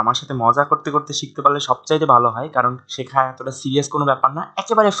 আর আমার সাথে মজা করতে করতে শিখতে পারলে সবচাইতে ভালো হয়, কারণ শেখা এতটা সিরিয়াস কোনো ব্যাপার না,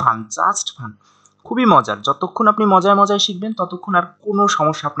 একেবারে ফান, জাস্ট ফান, খুবই মজার। যতক্ষণ আপনি মজায় মজায় শিখবেন ততক্ষণ আর কোনো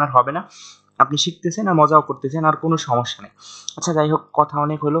সমস্যা আপনার হবে না। আপনি শিখতেছেন আর মজাও করতেছেন, আর কোনো সমস্যা নেই। আচ্ছা, যাই হোক, কথা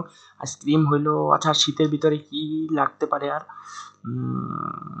অনেক হলো, আইসক্রিম হইলো। আচ্ছা, শীতের ভিতরে কি লাগতে পারে আর?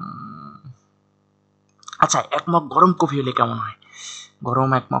 আচ্ছা, এক মগ গরম কফি হলে কেমন হয়? গরম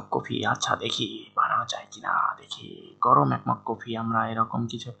এক মগ কফি, আচ্ছা দেখি বানানো যায় কিনা, দেখি। গরম এক মগ কফি আমরা এরকম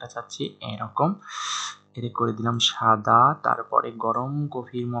কিছু একটা চাচ্ছি, এরকম এর করে দিলাম সাদা। তারপরে গরম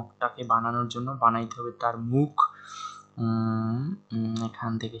কফির মগটাকে বানানোর জন্য বানাইতে হবে তার মুখ।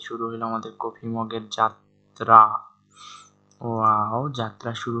 এখান থেকে শুরু হলো আমাদের কফি মগের যাত্রা। ওয়াও,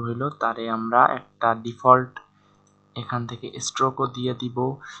 যাত্রা শুরু হলো। তারে আমরা একটা ডিফল্ট এখান থেকে স্ট্রোকও দিয়ে দিব।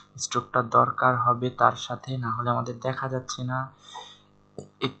 স্ট্রোকটা দরকার হবে তার সাথে, না হলে আমাদের দেখা যাচ্ছে না।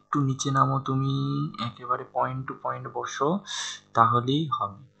 একটু নিচে নামো তুমি, একেবারে পয়েন্ট টু পয়েন্ট বসো, তাহলেই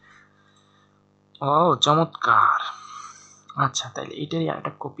হবে। ও, চমৎকার! আচ্ছা, তাহলে এটারই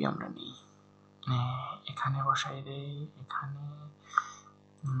একটা কপি আমরা নিই, এখানে বসাই দেই, এখানে।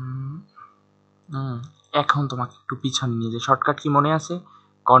 এখন তোমাকে একটু পিছনে নিয়ে যাই। শর্টকাট কি মনে আছে?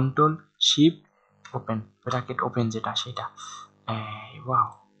 Control shift open, bracket open, যেটা সেটা। ওয়াও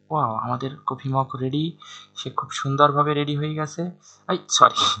ওয়াও, আমাদের কফি মগ রেডি। সে খুব সুন্দরভাবে রেডি হয়ে গেছে। এই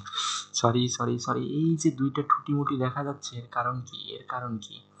সরি সরি সরি সরি, এই যে দুইটা ঠুটি মুটি দেখা যাচ্ছে, এর কারণ কি? এর কারণ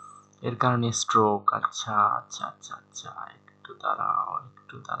কি? এর কারণে স্ট্রোক। আচ্ছা আচ্ছা আচ্ছা আচ্ছা, একটু দাঁড়াও,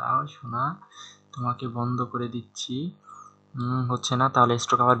 একটু দাঁড়াও শোনা, তোমাকে বন্ধ করে দিচ্ছি। হচ্ছে না, তাহলে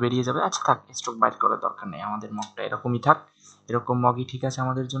স্ট্রোক আবার বেরিয়ে যাবে। আচ্ছা থাক, স্ট্রোক বাইর করার দরকার নেই, আমাদের মগটা এরকমই থাক, এরকম মগই ঠিক আছে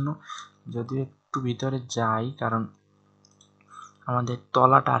আমাদের জন্য। যদিও একটু ভিতরে যাই, কারণ আমাদের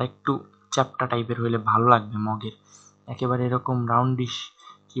তলাটা আর একটু চ্যাপ্টা টাইপের হইলে ভালো লাগবে মগের। একেবারে এরকম রাউন্ডিশ,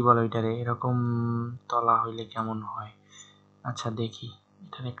 কি বলে ওইটারে, এরকম তলা হইলে কেমন হয়? আচ্ছা দেখি,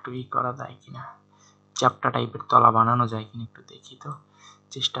 এটার একটু করা যায় কিনা, চ্যাপ্টা টাইপের তলা বানানো যায় কিনা, একটু দেখি তো,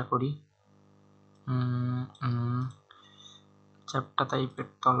 চেষ্টা করি। চ্যাপ্টা টাইপের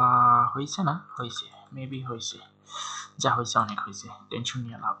তলা হয়েছে না? হয়েছে, মেবি হয়েছে। যা হয়েছে অনেক হয়েছে, টেনশন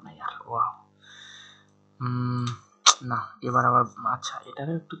নিয়ে লাভ নাই আর। ওয়াও, না, এবার আবার আচ্ছা,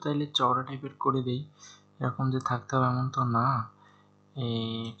 এটারও একটু তাইলে চওড়া টাইপের করে দেই। এরকম যে থাকতে হবে এমন তো না,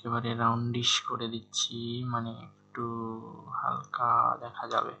 একেবারে রাউন্ডিশ করে দিচ্ছি, মানে একটু হালকা দেখা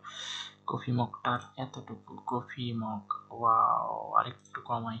যাবে কফি মগটার এতটুকু। কফি মগ, ওয়াও, আরেকটু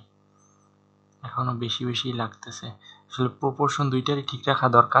কমাই, এখনো বেশি বেশি লাগতেছে। আসলে প্রপোর্শন দুইটারই ঠিক রাখা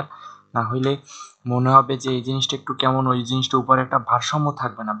দরকার, না হইলে মনে হবে যে এই জিনিসটা একটু কেমন, ওই জিনিসটার উপরে একটা ভারসাম্য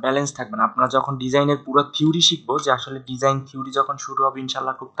থাকবে না, ব্যালেন্স থাকবে না। আপনারা যখন ডিজাইনের পুরো থিওরি শিখবো, যে আসলে ডিজাইন থিওরি যখন শুরু হবে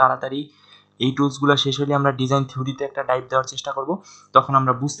ইনশাল্লাহ খুব তাড়াতাড়ি, এই টুলসগুলো শেষ হলে আমরা ডিজাইন থিওরিতে একটা ডাইভ দেওয়ার চেষ্টা করব, তখন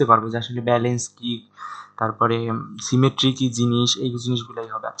আমরা বুঝতে পারবো যে আসলে ব্যালেন্স কি, তারপরে সিমেট্রি কি জিনিস, এই জিনিসগুলোই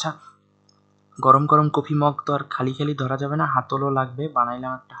হবে। আচ্ছা, গরম গরম কফি মগ তো আর খালি খালি ধরা যাবে না, হাতলও লাগবে।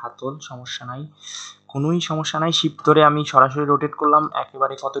 বানাইলাম একটা হাতল, সমস্যা নাই, কোনোই সমস্যা নাই। শিফট ধরে আমি সরাসরি রোটেট করলাম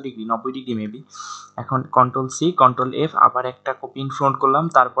একেবারে কত ডিগ্রি, 90 ডিগ্রি মেবি। এখন কন্ট্রোল সি, কন্ট্রোল এফ, আবার একটা কপি ইন ফ্রন্ট করলাম,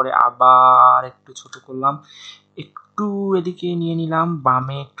 তারপরে আবার একটু ছোট করলাম, একটু এদিকে নিয়ে নিলাম,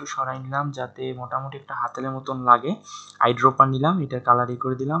 বামে একটু সরাই নিলাম, যাতে মোটামুটি একটা হাতলের মতন লাগে। আইড্রপার নিলাম, এটা কালারি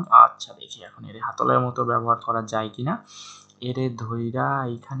করে দিলাম। আচ্ছা দেখি এখন এর হাতলের মতো ব্যবহার করা যায় কিনা। এরে ধইরা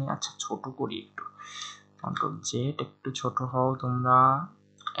এইখানে, আচ্ছা ছোট করি একটু, কন্ট্রোল জেড, একটু ছোট হও তোমরা।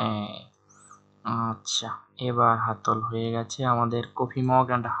 আচ্ছা, এবার হাতল হয়ে গেছে আমাদের কফি মগ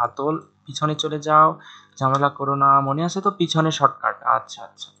অ্যান্ড হাতল। পিছনে চলে যাও, ঝামেলা করো না, মনে আছে তো পিছনে শর্টকাট? আচ্ছা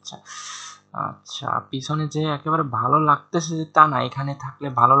আচ্ছা আচ্ছা আচ্ছা, পিছনে যে একেবারে ভালো লাগতেছে যে তা না, এখানে থাকলে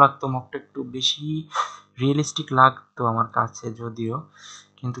ভালো লাগতো, মগটা একটু বেশি রিয়েলিস্টিক লাগতো আমার কাছে যদিও,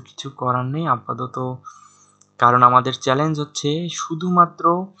 কিন্তু কিছু করার নেই আপাতত, কারণ আমাদের চ্যালেঞ্জ হচ্ছে শুধুমাত্র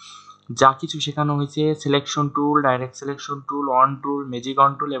যা কিছু শেখানো হয়েছে selection tool, direct selection tool, on tool, magic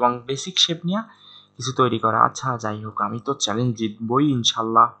on টুল এবং বেসিক শেপ নিয়ে কিছু তৈরি করা। আচ্ছা যাই হোক, আমি তো চ্যালেঞ্জ জিতবই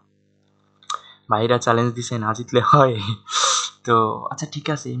ইনশাল্লাহ, ভাইরা চ্যালেঞ্জ দিছে, না জিতলে হয়। তো আচ্ছা ঠিক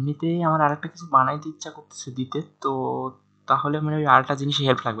আছে, এমনিতেই আমার আরেকটা কিছু বানাইতে ইচ্ছা করতেছে দিতে, তো তাহলে মানে ওই আরেকটা জিনিসে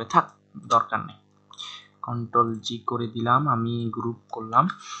হেল্প লাগবে, থাক দরকার নেই। কন্ট্রোল জি করে দিলাম, আমি গ্রুপ করলাম,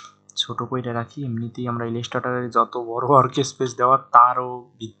 ছোট কইরা রাখি। এমনিতেই আমরা ইলাস্ট্রেটরে যত বড় ওয়ার্ক স্পেস দেওয়ার তারও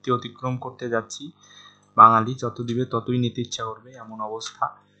ভিত্তি অতিক্রম করতে যাচ্ছি, বাঙালি যত দিবে ততই নিতে ইচ্ছা করবে এমন অবস্থা।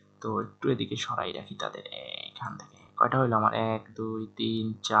 তো একটু এদিকে সরাই রাখি তাদের, এখান থেকে কয়টা হইলো আমার, 1 2 3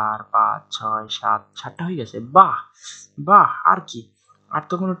 4 5 6 7, 7টা হয়ে গেছে। বাহ বাহ, আর কি, আর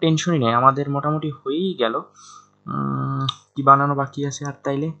তো কোনো টেনশনই নেই, আমাদের মোটামুটি হয়েই গেল। কি বানানো বাকি আছে আর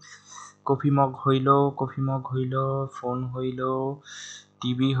তাইলে? কফি মগ হইল, ফোন হইল,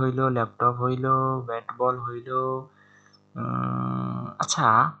 টিভি হইল, ল্যাপটপ হইল, ব্যাট বল হইল। আচ্ছা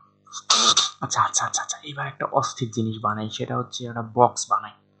আচ্ছা আচ্ছা আচ্ছা আচ্ছা, এবার একটা অস্থির জিনিস বানাই, সেটা হচ্ছে একটা বক্স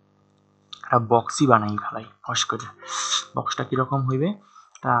বানাই, একটা বক্সই বানাই ভালাই ফস করে। বক্সটা কীরকম হইবে?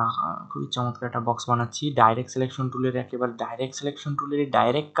 একটা খুবই চমৎকার একটা বক্স বানাচ্ছি, ডাইরেক্ট সিলেকশন টুলের একেবারে ডাইরেক্ট সিলেকশন টুলের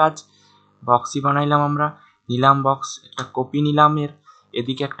ডাইরেক্ট কাজ, বক্সই বানাইলাম আমরা। নিলাম বক্স, একটা কপি নিলাম এর,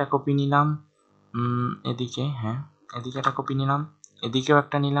 এদিকে একটা কপি নিলাম, এদিকে, হ্যাঁ এদিকে একটা কপি নিলাম, এদিকেও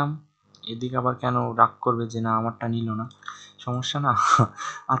একটা নিলাম, এদিকে আবার কেন রাগ করবে যে না আমারটা নিল না, সমস্যা না।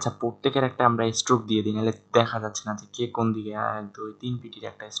 আচ্ছা প্রত্যেকের একটা আমরা স্ট্রোক দিয়ে দিই, নাহলে দেখা যাচ্ছে না যে কে কোন দিকে। 1 2 3 পিটির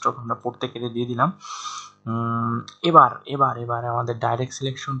একটা স্ট্রোক আমরা প্রত্যেকের দিয়ে দিলাম। এবার এবার এবার আমাদের ডাইরেক্ট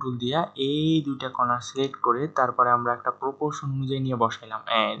সিলেকশন টুল দিয়ে এই দুইটা কর্নার সিলেক্ট করে তারপরে আমরা একটা প্রপোর্শন অনুযায়ী নিয়ে বসাইলাম।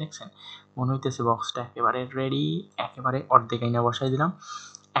 দেখছেন, মনে হইতেছে বক্সটা একেবারে রেডি, একেবারে অর্ধেক আইনা বসাই দিলাম।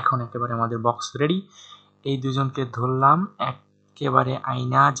 এখন একেবারে আমাদের বক্স রেডি। এই দুজনকে ধরলাম, একেবারে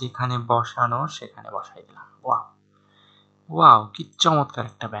আইনা যেখানে বসানো সেখানে বসাই দিলাম। ওয়াও ওয়াও, কি চমৎকার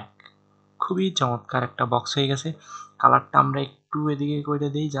একটা ব্যাগ, খুবই চমৎকার একটা বক্স হয়ে গেছে। কালারটা আমরা একটু এদিকে করে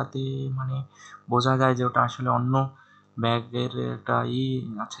দিই যাতে মানে বোঝা যায় যে ওটা আসলে অন্য ব্যাগের একটা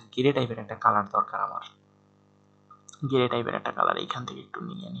আচ্ছা গ্রে টাইপের একটা কালার দরকার আমার, গ্রে টাইপের একটা কালার এইখান থেকে একটু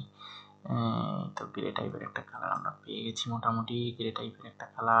নিয়ে নিই। তো গ্রে টাইপের একটা কালার আমরা পেয়ে গেছি, মোটামুটি গ্রে টাইপের একটা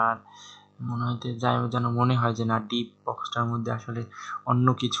কালার মনে হইতে যায়, যেন মনে হয় যে না ডিপ বক্সটার মধ্যে আসলে অন্য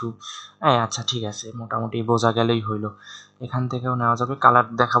কিছু। আচ্ছা ঠিক আছে, মোটামুটি বোঝা গেলেই হইলো, এখান থেকেও নেওয়া যাবে। কালার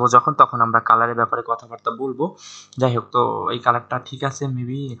দেখাবো যখন, তখন আমরা কালারের ব্যাপারে কথাবার্তা বলবো। যাই হোক, তো এই কালারটা ঠিক আছে,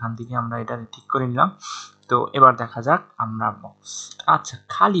 মেবি এখান থেকে আমরা এটা ঠিক করে নিলাম। তো এবার দেখা যাক আমরা বক্স, আচ্ছা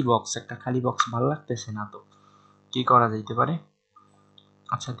খালি বক্স, একটা খালি বক্স ভালো লাগতেছে না, তো কি করা যাইতে পারে?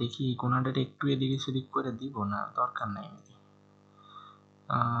 আচ্ছা দেখি কোনাটার একটু এদিকে সেদিক করে দিব, না দরকার নাই নাকি?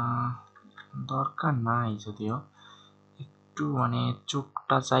 দরকার নাই যদিও, একটু মানে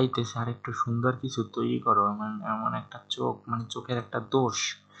চোখটা চাইতেছে আর একটু সুন্দর কিছু তৈরি করো, এমন একটা চোখ, মানে চোখের একটা দোষ,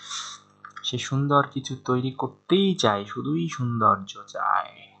 সে সুন্দর কিছু তৈরি করতেই চায়, শুধুই সৌন্দর্য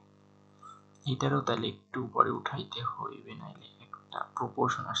চায়। এটারও তাহলে একটু উপরে উঠাইতে হইবে, নাইলে একটা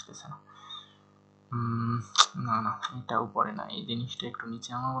প্রপোর্শন আসতেছে না। না না, এটা উপরে না, এই জিনিসটা একটু নিচে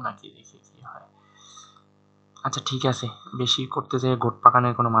আনাবো নাকি, দেখি কি হয়। আচ্ছা ঠিক আছে, বেশি করতে যেয়ে গোট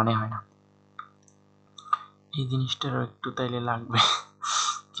পাকানোর কোনো মানে হয় না, এই জিনিসটারও একটু তাইলে লাগবে।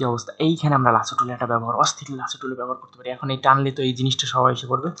 কি অবস্থা, এইখানে আমরা লাসো টুলের একটা ব্যবহার, অস্থির লাসো টুলের ব্যবহার করতে পারি। এখন এই টানলে তো এই জিনিসটা সবাই এসে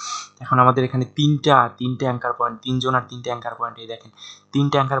পড়বে। এখন আমাদের এখানে তিনটে অ্যাঙ্কার পয়েন্ট, তিনজন আর তিনটে অ্যাঙ্কার পয়েন্ট, এই দেখেন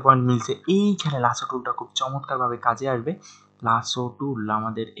তিনটে অ্যাঙ্কার পয়েন্ট মিলছে, এইখানে লাসো টুলটা খুব চমৎকারভাবে কাজে আসবে। লাসো টুল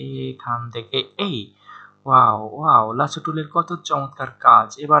আমাদের এখান থেকে এই, ওয়াও ওয়াও, লাসো টুলের কত চমৎকার কাজ।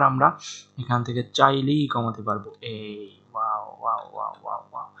 এবার আমরা এখান থেকে চাইলেই কমাতে পারবো, এই wow wow wow wow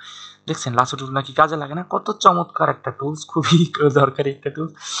wow, দেখছেন লাসো টুল নাকি কাজে লাগে না, কত চমৎকার একটা টুলস, খুবই দরকারি একটা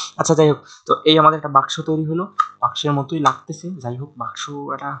টুলস। আচ্ছা যাই হোক, তো এই আমাদের একটা বাক্স তৈরি হলো, বাক্সের মতোই লাগতেছে। যাই হোক বাক্স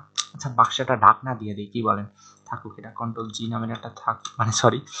একটা, আচ্ছা বাক্সে একটা ঢাকনা দিয়ে দিই, কি বলেন? থাকুক, এটা কন্ট্রোল জি নামের একটা থাক, মানে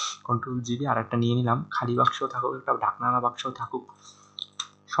সরি কন্ট্রোল জি দিয়ে আর একটা নিয়ে নিলাম, খালি বাক্সও থাকুক, একটা ঢাকনাওয়ালা বাক্সও থাকুক,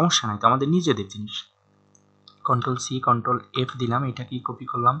 সমস্যা নাই তো, আমাদের নিজেদের জিনিস। কন্ট্রোল সি কন্ট্রোল এফ দিলাম, এটাকে কপি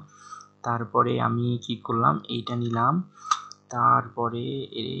করলাম, তারপরে আমি কি করলাম, এইটা নিলাম, তারপরে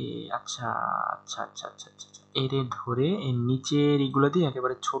আচ্ছা আচ্ছা আচ্ছা আচ্ছা আচ্ছা আচ্ছা, এর ধরে এর নিচের এগুলো দিয়ে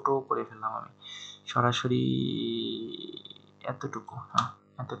একেবারে ছোট করে ফেললাম আমি, সরাসরি এতটুকু, হ্যাঁ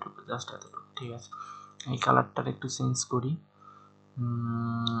এতটুকু, জাস্ট এতটুকু, ঠিক আছে। এই কালারটার একটু চেঞ্জ করি,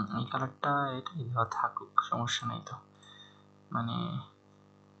 এই কালারটা এটাই দেওয়া থাকুক, সমস্যা নেই তো, মানে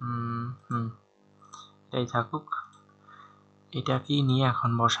এটাই থাকুক। এটা কি নিয়ে এখন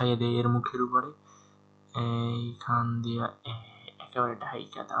বসাইয়ে দেয় এর মুখের উপরে, এইখান দিয়ে একেবারে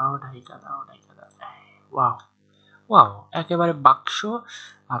ঢাইকা দাও ঢাইকা দাও ঢাইকা দাও, ওয়াও ওয়াও, একেবারে বাক্স।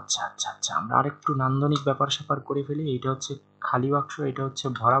 আচ্ছা আচ্ছা আচ্ছা, আমরা আরেকটু নান্দনিক ব্যাপার স্যাপার করে ফেলি। এইটা হচ্ছে খালি বাক্স, এটা হচ্ছে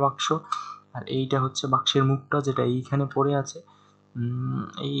ভরা বাক্স, আর এইটা হচ্ছে বাক্সের মুখটা যেটা এইখানে পড়ে আছে,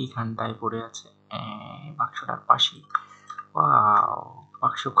 এইখানটায় পড়ে আছে বাক্সটার পাশেই। ওয়াও,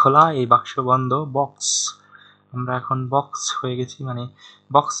 বাক্স খোলা, এই বাক্স বন্ধ, বক্স। আমরা এখন বক্স হয়ে গেছি, মানে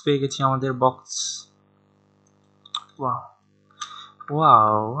বক্স পেয়ে গেছি, আমাদের box. Wow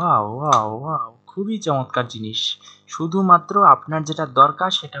wow wow wow wow, খুবই চমৎকার জিনিস। শুধুমাত্র আপনার যেটা দরকার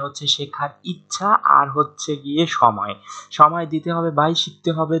সেটা হচ্ছে শেখার ইচ্ছা, আর হচ্ছে গিয়ে সময়। সময় দিতে হবে ভাই, শিখতে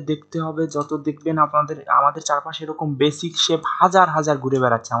হবে, দেখতে হবে। যত দেখবেন আমাদের চারপাশে এরকম বেসিক শেপ হাজার হাজার ঘুরে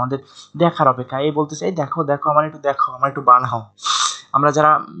বেড়াচ্ছে আমাদের দেখার অপেক্ষা। এই বলতেছে, এই দেখো দেখো, আমার একটু দেখো, আমার একটু বানাও। আমরা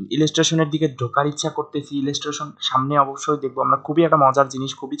যারা ইলাস্ট্রেশনের দিকে ঢোকার ইচ্ছা করতেছি, ইলাস্ট্রেশন সামনে অবশ্যই দেখবো আমরা, খুবই একটা মজার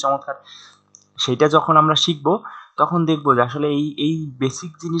জিনিস, খুবই চমৎকার। সেইটা যখন আমরা শিখবো তখন দেখবো যে আসলে এই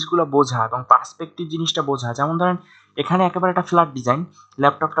বেসিক জিনিসগুলো বোঝা এবং পার্সপেক্টিভ জিনিসটা বোঝা। যেমন ধরেন এখানে একেবারে একটা ফ্ল্যাট ডিজাইন,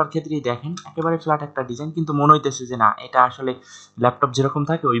 ল্যাপটপটার ক্ষেত্রেই দেখেন একেবারে ফ্ল্যাট একটা ডিজাইন, কিন্তু মনে হইতেছে যে না, এটা আসলে ল্যাপটপ যেরকম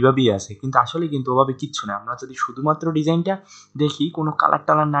থাকে ওইভাবেই আছে, কিন্তু আসলে কিন্তু ওভাবে কিচ্ছু না। আমরা যদি শুধুমাত্র ডিজাইনটা দেখি, কোনো কালার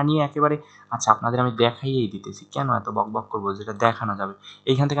টালার না নিয়ে একেবারে, আচ্ছা আপনাদের আমি দেখাইয়েই দিতেছি, কেন এত বক বক করবো, যেটা দেখানো যাবে।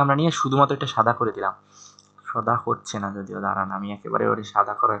 এইখান থেকে আমরা নিয়ে শুধুমাত্র এটা সাদা করে দিলাম। সাদা হচ্ছে না যদিও, দাঁড়ান আমি একেবারে ওর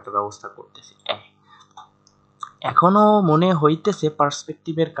সাদা করার একটা ব্যবস্থা করতেছি। এখনো মনে হইতেছে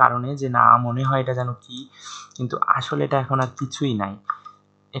পার্সপেক্টিভের কারণে যে না, মনে হয় এটা যেন কি, কিন্তু আসলে এটা এখন আর কিছুই নাই,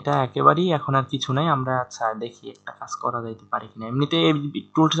 এটা একেবারেই এখন আর কিছু নাই। আমরা আচ্ছা দেখি একটা কাজ করা যাইতে পারি কিনা। এমনিতে এই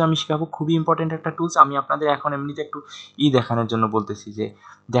টুলস আমি শেখাবো, খুবই ইম্পর্টেন্ট একটা টুলস। আমি আপনাদের এখন এমনিতে একটু দেখানোর জন্য বলতেছি, যে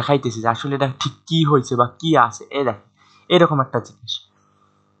দেখাইতেছি যে আসলে এটা ঠিক কি হয়েছে বা কি আছে। দেখেন এরকম একটা জিনিস,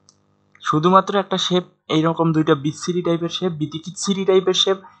 শুধুমাত্র একটা শেপ, এইরকম দুইটা বিচ্ছিরি টাইপের শেপ, বিতিকিচ্ছিরি টাইপের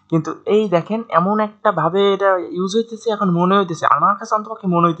শেপ, কিন্তু এই দেখেন এমন একটা ভাবে এটা ইউজ হইতেছে। এখন মনে হইতেছে, আমার কাছে অন্তপক্ষে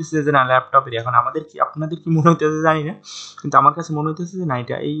মনে হইতেছে যে না, ল্যাপটপের। এখন আমাদের কি, আপনাদের কি মনে হইতেছে জানি না, কিন্তু আমার কাছে মনে হইতেছে যে না,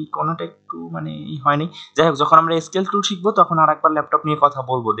 এটা এই কোনাটা একটু মানে হয়নি। যাই হোক, যখন আমরা স্কেল টুল শিখবো তখন আর একবার ল্যাপটপ নিয়ে কথা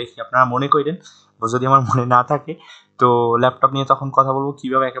বলবো, দেখি আপনারা মনে করেন। যদি আমার মনে না থাকে তো ল্যাপটপ নিয়ে তখন কথা বলবো,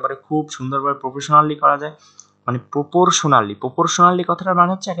 কিভাবে একেবারে খুব সুন্দরভাবে প্রফেশনালি করা যায়। মানে প্রপোর্শনালি কথাটার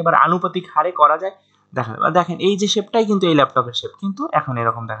মানে হচ্ছে একেবারে আনুপাতিক হারে করা যায়। দেখেন এই যে শেপটাই কিন্তু এই ল্যাপটপের শেপ, কিন্তু এখন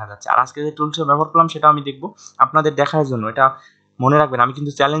এরকম দেখা যাচ্ছে। আর আজকে যে টুলসটা ব্যবহার করলাম সেটা আমি দেখবো আপনাদের দেখার জন্য। এটা মনে রাখবেন, আমি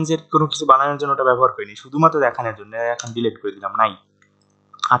কিন্তু চ্যালেঞ্জের কোনো কিছু বানানোর জন্য ওটা ব্যবহার করিনি, শুধুমাত্র দেখানোর জন্য। এখন ডিলিট করে দিলাম, নাই।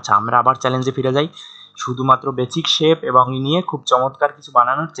 আচ্ছা, আমরা আবার চ্যালেঞ্জে ফিরে যাই। শুধুমাত্র বেসিক শেপ এবং নিয়ে খুব চমৎকার কিছু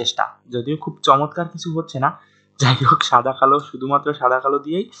বানানোর চেষ্টা, যদিও খুব চমৎকার কিছু হচ্ছে না। যাই হোক, সাদা কালো, শুধুমাত্র সাদা কালো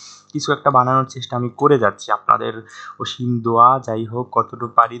দিয়েই কিছু একটা বানানোর চেষ্টা আমি করে যাচ্ছি। আপনাদের অসীম দোয়া, যাই হোক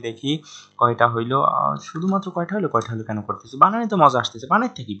কতটুকু পারি দেখি। কয়টা হইলো, শুধুমাত্র কয়টা হলো কেন করতেছি, বানানে তো মজা আসতেছে।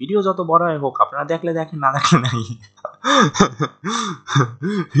 বানাই থাকি, ভিডিও যত বড় হয় হোক, আপনারা দেখলে দেখেন, না দেখলে নাই।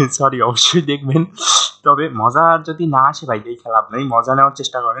 সরি, অবশ্যই দেখবেন। তবে মজা যদি না আসে ভাই, দেখে লাভ নেই, মজা নেওয়ার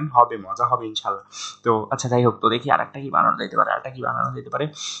চেষ্টা করেন, হবে মজা হবে ইনশাল্লাহ। তো আচ্ছা, যাই হোক, তো দেখি আরেকটা কি বানানো যেতে পারে, কি বানানো যেতে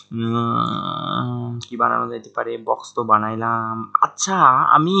পারে। বক্স তো বানাইলাম। আচ্ছা,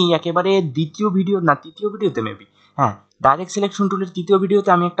 আমি একেবারে তৃতীয় ভিডিওতে মেবি, হ্যাঁ, ডাইরেক্ট সিলেকশন টুলের তৃতীয় ভিডিওতে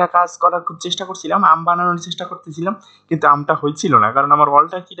আমি একটা কাজ করার খুব চেষ্টা করছিলাম, আম বানানোর চেষ্টা করতেছিলাম, কিন্তু আমটা হয়েছিল না, কারণ আমার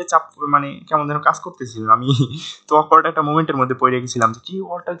ওয়ালটার কিটা চাপ, মানে কেমন যেন কাজ করতেছিল আমি। তো অকওয়ার্ড একটা মোমেন্টের মধ্যে পড়ে গেছিলাম যে কি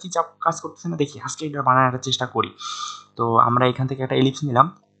ওয়ালটার কি চাপ কাজ করতেছে না, দেখি আজকে এটা বানানোর চেষ্টা করি। তো আমরা এখান থেকে একটা এলিপস নিলাম।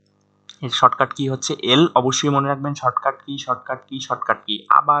 এর শর্টকাট কি হচ্ছে এল, অবশ্যই মনে রাখবেন। শর্টকাট কি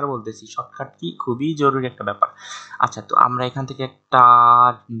আবার বলতেছি, শর্টকাট কি খুবই জরুরি একটা ব্যাপার। আচ্ছা, তো আমরা এখান থেকে একটা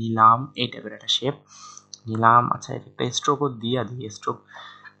নিলাম, এই টাইপের একটা শেপ নিলাম। আচ্ছা, একটা স্ট্রোকও দিয়ে দিই। স্ট্রোক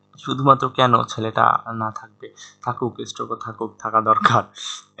শুধুমাত্র কেন, ছেলেটা না থাকবে, থাকুক, স্ট্রোকও থাকা দরকার,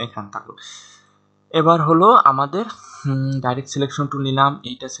 এখান থাকুক। এবার হলো আমাদের ডাইরেক্ট সিলেকশন টুল নিলাম,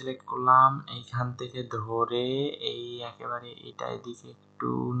 এইটা সিলেক্ট করলাম, এইখান থেকে ধরে এই একেবারে এইটা এদিকে একটু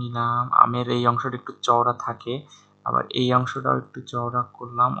নিলাম। আমের এই অংশটা একটু চওড়া থাকে, আবার এই অংশটাও একটু চওড়া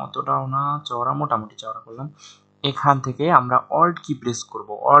করলাম, অতটাও না চওড়া, মোটামুটি চওড়া করলাম। এখান থেকে আমরা অল্ট কি প্রেস করব।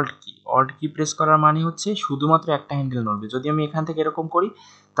 অল্ট কি প্রেস করার মানে হচ্ছে শুধুমাত্র একটা হ্যান্ডেল নড়বে। যদি আমি এখান থেকে এরকম করি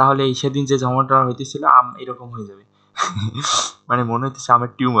তাহলে এই সেদিন যে ঝামেলাটা হইতেছিল, আম এরকম হয়ে যাবে। মানে মনে হইতেছে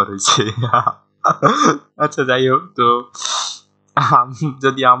আমের টিউমার হয়েছে। আচ্ছা, যাই হোক, তো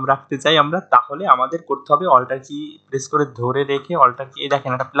যদি আম রাখতে চাই আমরা, তাহলে আমাদের করতে হবে অল্টার কি প্রেস করে ধরে রেখে, অল্টার কি,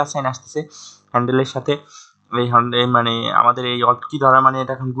 দেখেন একটা প্লাস সাইন আসতেছে হ্যান্ডেলের সাথে। এই মানে আমাদের এই অল্ট কি ধরা মানে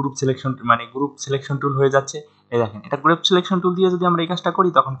এটা এখন গ্রুপ সিলেকশন টুল হয়ে যাচ্ছে। এই দেখেন, এটা গ্রুপ সিলেকশন টুল দিয়ে যদি আমরা এই কাজটা করি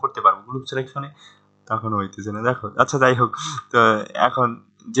তখন করতে পারবো। গ্রুপ সিলেকশনে তখন হইতেছে না, দেখো। আচ্ছা, যাই হোক, তো এখন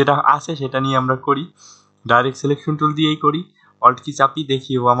যেটা আছে সেটা নিয়ে আমরা করি, ডাইরেক্ট সিলেকশন টুল দিয়েই করি। অল্ট কি চাপি,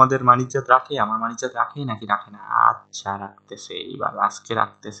 দেখি ও আমাদের মানিজ্জাত রাখে, আমার মানিজ্জাত রাখে নাকি রাখে না। আচ্ছা, রাখতেছে, এইবার আজকে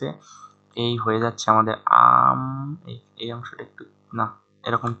রাখতেছে। এই হয়ে যাচ্ছে আমাদের আম। এই অংশটা একটু না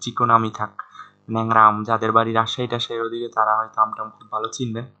এরকম চিকন আমই থাক, ন্যাংরা আম। যাদের বাড়ি রাজশাহী টাজশাহীর ওদিকে তারা হয়তো আমটা খুব ভালো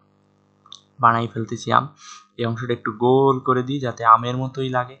চিনবেন। বানাই ফেলতেছি আম। এই অংশটা একটু গোল করে দিই যাতে আমের মতোই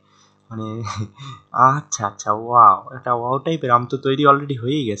লাগে, মানে আচ্ছা আচ্ছা, ওয়াও, এটা ওয়াও টাইপের আম তো তৈরি অলরেডি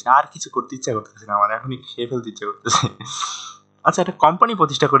হয়েই গেছে, আর কিছু করতে ইচ্ছা করতেছে না আমার, এখনই খেয়ে ফেলতে ইচ্ছা করতেছে। আচ্ছা, একটা কোম্পানি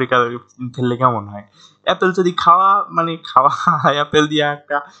প্রতিষ্ঠা করে ফেললে কেমন হয়? অ্যাপেল যদি খাওয়া, মানে খাওয়া অ্যাপেল দিয়ে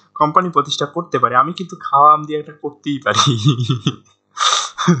একটা কোম্পানি প্রতিষ্ঠা করতে পারে, আমি কিন্তু খাওয়া আম দিয়ে একটা করতেই পারি।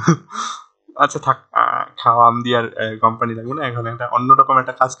 আচ্ছা থাক, খাওয়া আম দিয়ে আর কোম্পানি লাগবে না, এখন একটা অন্যরকম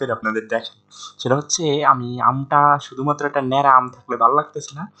একটা কাজ করে আপনাদের দেখেন। সেটা হচ্ছে আমি আমটা শুধুমাত্র একটা ন্যাড়া আম থাকলে ভালো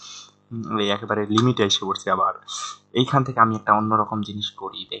লাগতেছে না, এই একেবারে লিমিটে এসে পড়ছি আবার। এইখান থেকে আমি একটা অন্যরকম জিনিস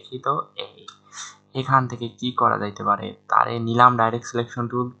করি, দেখি তো এখান থেকে কি করা যাইতে পারে। তারে নিলাম ডাইরেক্ট সিলেকশন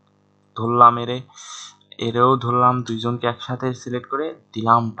টুল, ধরলাম এরেও ধরলাম, দুইজনকে একসাথে সিলেক্ট করে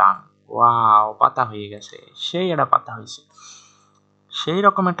দিলাম টান। ওয়াও, পাতা হয়ে গেছে, সেই একটা পাতা হয়েছে, সেই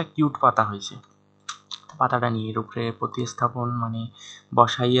রকম একটা কিউট পাতা হয়েছে। পাতাটা নিয়ে এর উপরে প্রতিস্থাপন মানে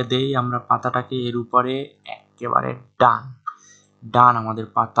বসাইয়ে দেই আমরা পাতাটাকে এর উপরে, একেবারে ডান। ডান, আমাদের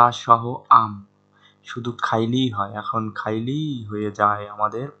পাতা সহ আম। শুধু খাইলেই হয়, এখন খাইলেই হয়ে যায়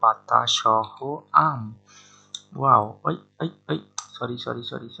আমাদের পাতা সহ আম। ওয়াও, ওই ওই ওই, sorry sorry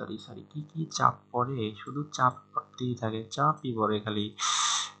sorry sorry sorry, কি কি চাপ পড়ে, শুধু চাপ পড়তেই থাকে, চাপই পড়ে খালি।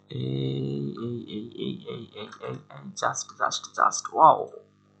 এই এই এই এই এই এই এই এই জাস্ট জাস্ট জাস্ট ওয়াও।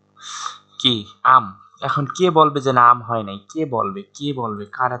 কি আম? এখন কে বলবে যে না আম হয় নাই? কে বলবে, কে বলবে,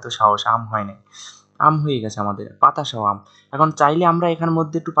 কার এত সাহস আম হয় নাই? আম হয়ে গেছে আমাদের পাতা সহ আম। এখন চাইলে আমরা এখানের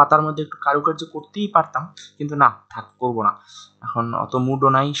মধ্যে একটু পাতার মধ্যে একটু কারুকার্য করতেই পারতাম, কিন্তু না থাক, করবো না। এখন অত মুডও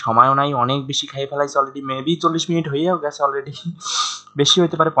নাই, সময়ও নাই, অনেক বেশি খাই ফেলাইছে অলরেডি, মেবি 40 মিনিট হয়েও গেছে অলরেডি। বেশি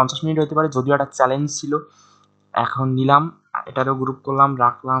হতে পারে, 50 মিনিট হতে পারে, যদিও একটা চ্যালেঞ্জ ছিল। এখন নিলাম, এটারও গ্রুপ করলাম,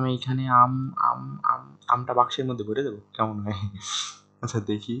 রাখলাম এইখানে আম। আম আম আমটা বাক্সের মধ্যে ভরে দেবো, কেমন হয়? আচ্ছা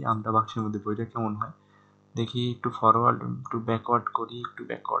দেখি আমটা বাক্সের মধ্যে ভরে কেমন হয়, দেখি। একটু ফরওয়ার্ড, একটু ব্যাকওয়ার্ড করি, একটু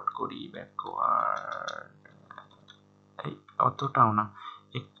ব্যাকওয়ার্ড করি, ব্যাকওয়ার্ড। এই অতটাও না,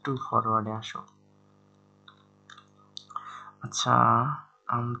 একটু ফরওয়ার্ডে আসো। আচ্ছা,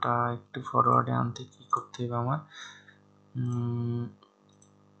 আমটা একটু ফরওয়ার্ডে আনতে কি করতে হবে আমার?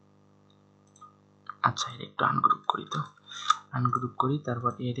 আচ্ছা, এর একটু আনগ্রুপ করি তো, আনগ্রুপ করি,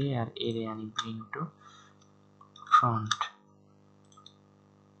 তারপর এরে আর এরে আনি ব্রিং টু ফ্রন্ট।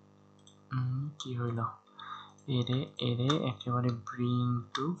 কি হইল? এরে এরে একেবারে ব্রিং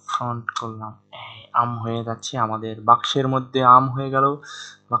টু ফ্রন্ট করলাম। আম হয়ে যাচ্ছে আমাদের, বাক্সের মধ্যে আম হয়ে গেল।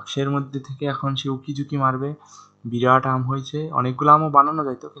 বাক্সের মধ্যে থেকে এখন সে উকি ঝুঁকি মারবে, বিরাট আম হয়েছে। অনেকগুলো আমও বানানো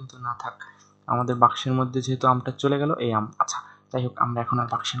যাইতো, কিন্তু না থাক, আমাদের বাক্সের মধ্যে যেহেতু আমটা চলে গেল, এই আম। আচ্ছা যাই হোক, আমরা এখন আর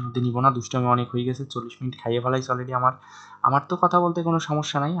বাক্সের মধ্যে নিব না, দুষ্টামি অনেক হয়ে গেছে, 40 মিনিট খাইয়ে ফেলাইছে অলরেডি আমার। আমার তো কথা বলতে কোনো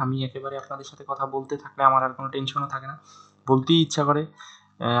সমস্যা নাই, আমি একেবারে আপনাদের সাথে কথা বলতে থাকলে আমার আর কোনো টেনশনও থাকে না, বলতেই ইচ্ছা করে।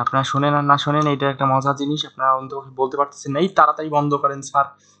 আপনারা শোনেন আর না শোনেন, এটা একটা মজার জিনিস, আপনারা অন্তত বলতে পারতেছেন না, এই তাড়াতাড়ি বন্ধ করেন স্যার,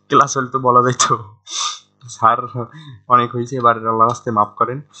 ক্লাস হলে তো বলা যাইতো। স্যার অনেক হয়েছে, এবার আল্লাহ রাস্তে মাফ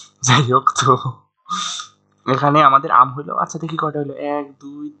করেন। যাই হোক, তো এখানে আমাদের আম হইলো, আচ্ছা দেখি কয়টা হইলো, 1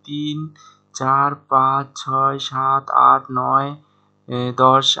 2 3 4 5 6 7 8 9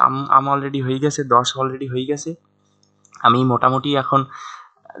 10 আম অলরেডি হয়ে গেছে, 10 অলরেডি হয়ে গেছে। আমি মোটামুটি এখন,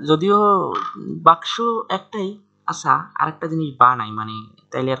 যদিও বাক্স একটাই, আচ্ছা আরেকটা জিনিস বানাই, মানে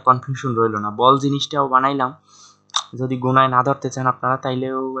তাইলে আর কনফিউশন রইলো না, বল জিনিসটাও বানাইলাম, যদি গোনায় না ধরতে চান আপনারা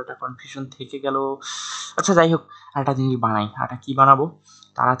তাইলেও একটা কনফিউশন থেকে গেল। আচ্ছা যাই হোক, আরেকটা জিনিস বানাই, আরেকটা কি বানাবো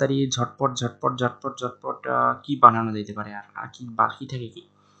তাড়াতাড়ি, ঝটপট ঝটপট ঝটপট ঝটপট, কি বানানো যেতে পারে, আর কি বাকি থাকে কি?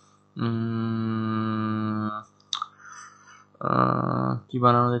 কি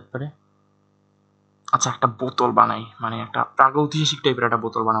বানানো যেতে পারে? আচ্ছা, একটা বোতল বানাই, মানে একটা প্রাগৈতিহাসিক টাইপের একটা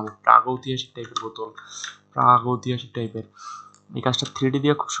বোতল বানাবো, প্রাগৈতিহাসিক টাইপের বোতল, প্রাগৈতিহাসিক টাইপের। এই কাজটা 3D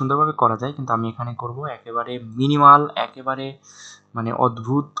দিয়ে খুব সুন্দরভাবে করা যায়, কিন্তু আমি এখানে করব একেবারে মিনিমাল, একেবারে মানে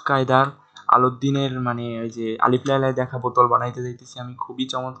অদ্ভুত কায়দার, আলাউদ্দিনের মানে ওই যে আলিফ লায়লায় দেখা বোতল বানাইতে যাইতেছি আমি, খুবই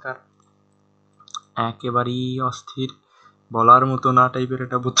চমৎকার, একেবারেই অস্থির, বলার মতো না টাইপের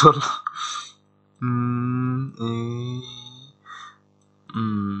একটা বোতল।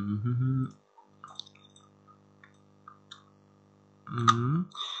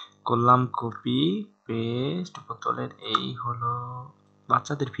 করলাম কপি পেস্ট বোতলের, এই হলো।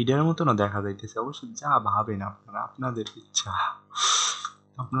 বাচ্চাদের ভিডিওর মতনও দেখা যাইতেছে, অবশ্য যা ভাবেন আপনারা, আপনাদের ইচ্ছা,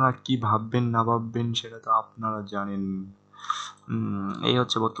 আপনারা কি ভাববেন না ভাববেন সেটা তো আপনারা জানেন। এই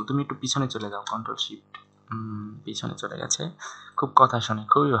হচ্ছে বোতল, তুমি একটু পিছনে চলে যাও, কন্ট্রোল শিফট। পিছনে চলে গেছে, খুব কথা শোনে,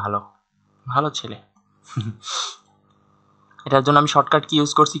 খুবই ভালো, ভালো ছেলে। এটার জন্য আমি শর্টকাট কি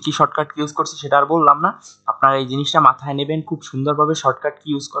ইউজ করছি, কি শর্টকাট কি ইউজ করছি সেটা আর বললাম না। আপনারা এই জিনিসটা মাথায় নেবেন, খুব সুন্দরভাবে শর্টকাট কি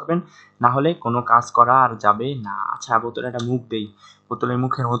ইউজ করবেন, না হলে কোনো কাজ করা আর যাবে না। আচ্ছা বোতলে একটা মুখ দেই, বোতলের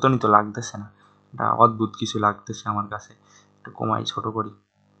মুখের মতনই তো লাগতেছে না, এটা অদ্ভুত কিছু লাগতেছে আমার কাছে। একটু কমাই, ছোট করি।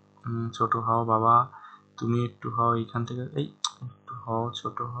 ছোট হও বাবা, তুমি একটু হও এইখান থেকে, এই একটু হও,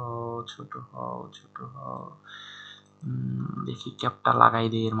 ছোট হও, ছোট হও, ছোট হও। দেখি ক্যাপটা লাগাই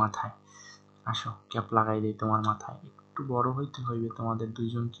দিই এর মাথায়, আসো ক্যাপ লাগাই দিই তোমার মাথায়। একটু বড় হইতে হইবে তোমাদের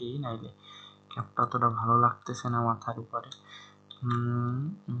দুইজনকেই, নাইলে ক্যাপটা অতটা ভালো লাগতেছে না মাথার উপরে।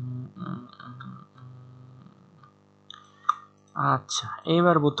 আচ্ছা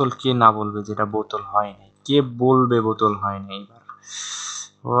এবার বোতল কে না বলবে যেটা বোতল হয় নাই, কে বলবে বোতল হয় নাই এবার।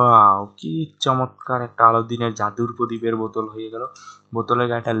 ওয়াও কি চমৎকার একটা আলাদিনের জাদুর প্রদীপের বোতল হয়ে গেল। বোতলের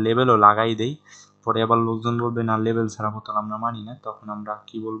গায়ে একটা লেবেলও লাগাই দেই, পরে আবার লোকজন বলবে না লেবেল ছাড়া বোতল আমরা মানি না, তখন আমরা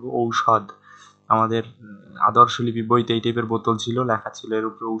কি বলবো, ঔষধ। আমাদের আদর্শলিপি বইতে এই টাইপের বোতল ছিল, লেখা ছিল এর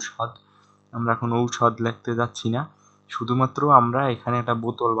উপরে ঔষধ। আমরা এখন ঔষধ লিখতে যাচ্ছি না, শুধুমাত্র আমরা এখানে একটা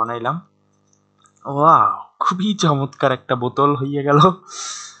বোতল বানাইলাম। ওয়াও খুবই চমৎকার একটা বোতল হয়ে গেল,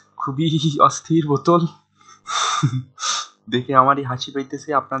 খুবই অস্থির বোতল। দেখে আমারই হাসি পাইতেছে,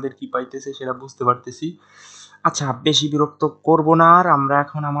 আপনাদের কি পাইতেছে সেটা বুঝতে পারতেছি। আচ্ছা বেশি বিরক্ত করব না আর, আমরা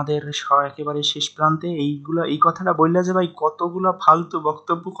এখন আমাদের একেবারে শেষ প্রান্তে। এইগুলো, এই কথাটা বললা যে ভাই কতগুলো ফালতু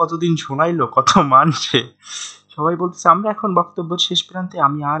বক্তব্য কতদিন শোনাইলো কত মানুষে, সবাই বলতেছে আমরা এখন বক্তব্যের শেষ প্রান্তে,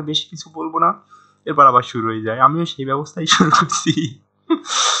 আমি আর বেশি কিছু বলবো না। এরপর আবার শুরু হয়ে যায়, আমিও সেই ব্যবস্থাই শুরু করছি।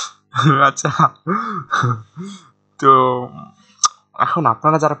 আচ্ছা তো এখন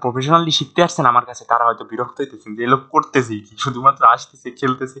আপনারা যারা প্রফেশনালি শিখতে আসছেন আমার কাছে, তারা হয়তো বিরক্ত হইতেছেন যে লোক করতেছি কি, শুধুমাত্র আসতেছে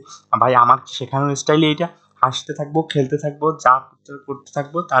খেলতেছে। ভাই আমার কি শেখানোর স্টাইলে এইটা, হাসতে থাকবো, খেলতে থাকবো, যা করতে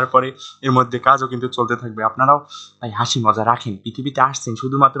থাকবো, তারপরে এর মধ্যে কাজও কিন্তু চলতে থাকবে। আপনারাও ভাই হাসি মজা রাখেন, পৃথিবীতে আসছেন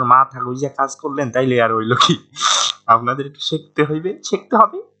শুধুমাত্র মাথা লইয়া কাজ করলেন তাইলে আর হইলো কি? আপনাদের একটু শিখতে হইবে, শিখতে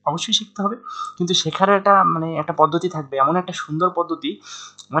হবে, অবশ্যই শিখতে হবে, কিন্তু শেখার একটা মানে একটা পদ্ধতি থাকবে, এমন একটা সুন্দর পদ্ধতি,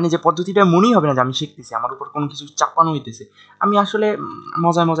 মানে যে পদ্ধতিটা মনেই হবে না যে আমি শিখতেছি, আমার উপর কোনো কিছু চাপানো হইতেছে, আমি আসলে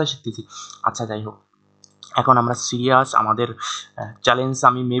মজায় মজায় শিখতেছি। আচ্ছা যাই হোক, এখন আমরা সিরিয়াস, আমাদের চ্যালেঞ্জ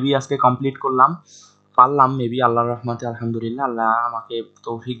আমি মেবি আজকে কমপ্লিট করলাম, পারলাম মেবি, আল্লাহর রহমতে আলহামদুলিল্লাহ, আল্লাহ আমাকে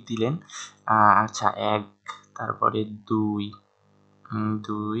তৌফিক দিলেন। আচ্ছা 1, তারপরে 2,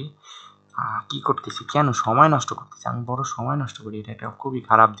 2, কি করতেছি, কেন সময় নষ্ট করতেছি, আমি বড় সময় নষ্ট করি, এটা একটা খুবই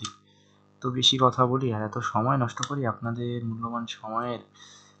খারাপ দিক। তো বেশি কথা বলি আর এত সময় নষ্ট করি আপনাদের মূল্যবান সময়ের।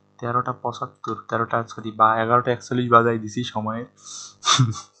 13টা 75, 13টা সরি বা 11টা 41 বাজাই দিছি সময়ের।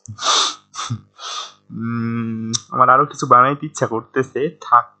 আমার আরো কিছু বানাইতে ইচ্ছা করতেছে,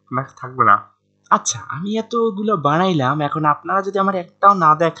 থাক না থাকবে না। আচ্ছা আমি এতগুলো বানাইলাম, এখন আপনারা যদি আমার একটাও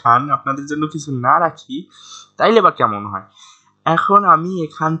না দেখান, আপনাদের জন্য কিছু না রাখি, তাইলে বা কেমন হয়? এখন আমি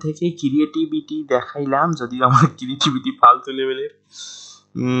এখান থেকে ক্রিয়েটিভিটি দেখাইলাম, যদিও আমার ক্রিয়েটিভিটি ফালতু লেভেলের।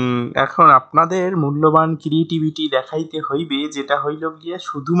 এখন আপনাদের মূল্যবান ক্রিয়েটিভিটি দেখাইতে হইবে, যেটা হইল গিয়ে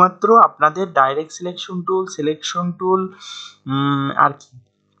শুধুমাত্র আপনাদের ডাইরেক্ট সিলেকশন টুল আর কি,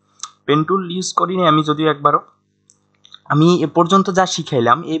 পেন টুল ইউজ করিনি আমি যদিও একবারও। আমি এ পর্যন্ত যা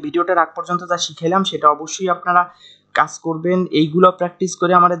শিখাইলাম, এই ভিডিওটার আগ পর্যন্ত যা শিখাইলাম সেটা অবশ্যই আপনারা কাজ করবেন, এইগুলো প্র্যাকটিস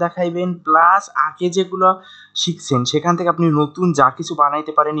করে আমারে দেখাইবেন, প্লাস আগে যেগুলো শিখছেন সেখান থেকে আপনি নতুন যা কিছু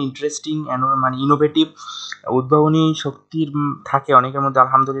বানাইতে পারেন, ইন্টারেস্টিং মানে ইনোভেটিভ, উদ্ভাবনী শক্তির থাকে অনেকের মধ্যে,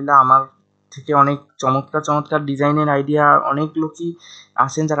 আলহামদুলিল্লাহ আমার থেকে অনেক চমৎকার চমৎকার ডিজাইনের আইডিয়া অনেক লোকই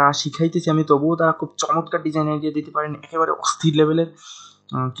আছেন যারা শিখাইতেছে আমি, তবুও তারা খুব চমৎকার ডিজাইন আইডিয়া দিতে পারেন, একেবারে অস্থির লেভেলের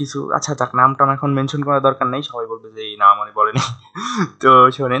কিছু। আচ্ছা যাক, নামটা এখন মেনশন করার দরকার নেই, সবাই বলবে যে এই নাম আমি বলেনি। তো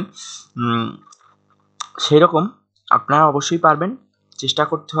শোনেন, সেই রকম আপনারা অবশ্যই পারবেন, চেষ্টা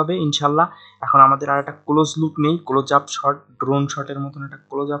করতে হবে ইনশাল্লাহ। এখন আমাদের আর একটা ক্লোজ লুক নেই, ক্লোজ আপ শট, ড্রোন শটের মতন একটা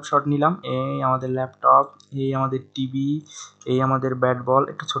ক্লোজ আপ শট নিলাম। এই আমাদের ল্যাপটপ, এই আমাদের টিভি, এই আমাদের ব্যাট বল,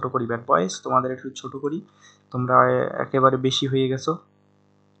 একটু ছোট করি, ব্যাট বয়েস তোমাদের একটু ছোট করি, তোমরা একেবারে বেশি হয়ে গেছো,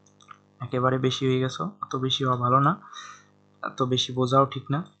 একেবারে বেশি হয়ে গেছো, অত বেশি হওয়া ভালো না, এত বেশি বোঝাও ঠিক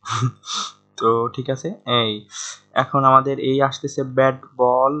না। তো ঠিক আছে, এই এখন আমাদের এই আসতেছে ব্যাট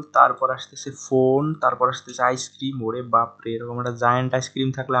বল, তারপর আসতেছে ফোন, তারপর আসতেছে আইসক্রিম। ওরে বাপরে, এরকম একটা জায়ান্ট আইসক্রিম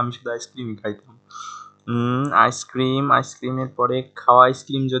থাকলে আমি শুধু আইসক্রিমই খাইতাম। আইসক্রিমের পরে খাওয়া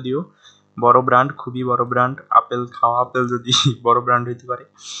আইসক্রিম, যদিও বড় ব্র্যান্ড, খুবই বড় ব্র্যান্ড, আপেল খাওয়া আপেল যদি বড় ব্র্যান্ড হইতে পারে।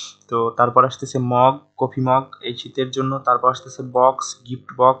 তো তারপর আসতেছে মগ, কফি মগ এই শীতের জন্য, তারপর আসতেছে বক্স, গিফট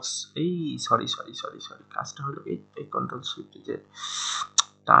বক্স, এই সরি কাজটা হলো এই কন্ট্রোল শিফট যে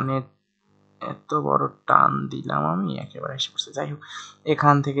টানে, এত বড় টান দিলাম আমি, একেবারে এসে পড়ছে। যাই হোক,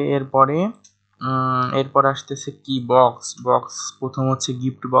 এখান থেকে এরপর আসতেছে কি, বক্স প্রথম হচ্ছে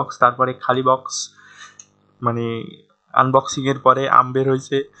গিফট বক্স, তারপরে খালি বক্স, মানে আনবক্সিং এর পরে আম বের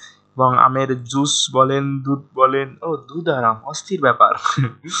হয়েছে, এবং আমের জুস বলেন, দুধ বলেন, ও দুধ আরাম অস্থির ব্যাপার।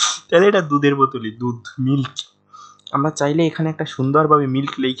 তাহলে এটা দুধের বোতলই, দুধ, মিল্ক। আমরা চাইলে এখানে একটা সুন্দরভাবে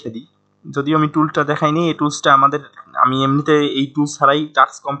মিল্ক লিখে দিই, যদিও আমি টুলসটা দেখাইনি। এই টুলসটা আমাদের, আমি এমনিতে এই টুলস ছাড়াই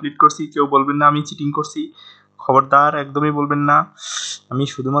টাস্ক কমপ্লিট করছি, কেউ বলবেন না আমি চিটিং করছি, খবরদার একদমই বলবেন না। আমি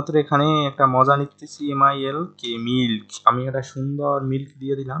শুধুমাত্র এখানে একটা মজা নিতেছি, MIL কে মিল্ক, আমি একটা সুন্দর মিল্ক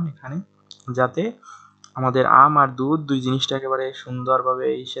দিয়ে দিলাম এখানে, যাতে আমাদের আম আর দুধ দুই জিনিসটা একেবারে সুন্দরভাবে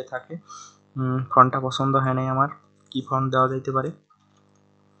এসে থাকে। ফন্টটা পছন্দ হয় নাই আমার, কি ফন্ট দেওয়া যাইতে পারে?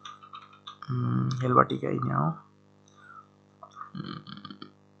 হেলবাটিকাই নাও।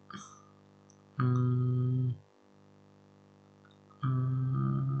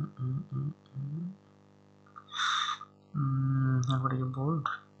 বোল্ড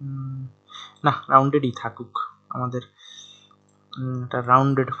না, রাউন্ডেডই থাকুক আমাদের। একটা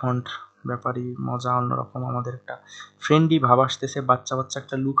রাউন্ডেড ফন্ট ব্যাপারই মজা অন্যরকম, আমাদের একটা ফ্রেন্ডলি ভাব আসতেছে, বাচ্চা বাচ্চা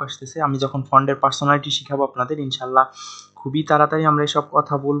একটা লুক আসতেছে। আমি যখন ফন্টের পার্সোনালিটি শিখাবো আপনাদের, ইনশাল্লাহ খুবই তাড়াতাড়ি আমরা এসব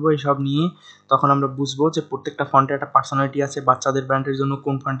কথা বলবো, এসব নিয়ে তখন আমরা বুঝবো যে প্রত্যেকটা ফন্টের একটা পার্সোনালিটি আছে। বাচ্চাদের ব্র্যান্ডের জন্য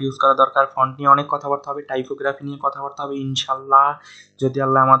কোন ফন্ট ইউজ করা দরকার, ফন্ট নিয়ে অনেক কথাবার্তা হবে, টাইপোগ্রাফি নিয়ে কথাবার্তা হবে ইনশাল্লাহ, যদি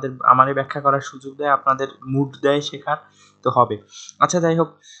আল্লাহ আমাদের ব্যাখ্যা করার সুযোগ দেয়, আপনাদের মুড দেয় শেখার, তো হবে। আচ্ছা যাই হোক,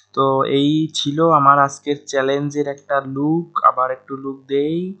 তো এই ছিল আমার আজকের চ্যালেঞ্জের একটা লুক। আবার একটু লুক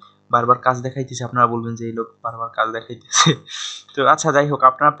দেই, বারবার কাজ দেখাইতেছে, আপনারা বলবেন যে এই লোক বারবার কাজ দেখাইতেছে। তো আচ্ছা যাই হোক,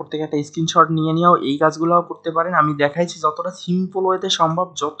 আপনারা প্রত্যেকে একটা স্ক্রিনশট নিয়ে নিয়েও এই কাজগুলোও করতে পারেন। আমি দেখাইছি যতটা সিম্পল ওয়েতে সম্ভব,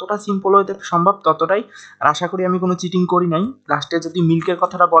 যতটা সিম্পল ওয়েতে সম্ভব ততটাই। আর আশা করি আমি কোনো চিটিং করি নাই। লাস্টে যদি মিল্কের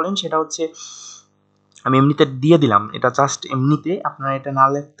কথাটা বলেন, সেটা হচ্ছে আমি এমনিতে দিয়ে দিলাম, এটা জাস্ট এমনিতে, আপনারা এটা না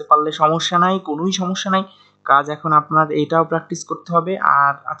লিখতে পারলে সমস্যা নাই, কোনোই সমস্যা নাই। কাজ এখন আপনার এটাও প্র্যাকটিস করতে হবে।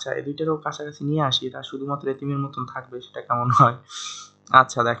 আর আচ্ছা, এই দুইটারও কাছাকাছি নিয়ে আসি, এটা শুধুমাত্র এতিমের মতন থাকবে, সেটা কেমন হয়?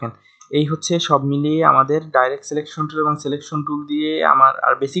 আচ্ছা দেখেন, এই হচ্ছে সব মিলিয়ে আমাদের ডাইরেক্ট সিলেকশন টুল এবং সিলেকশন টুল দিয়ে আমার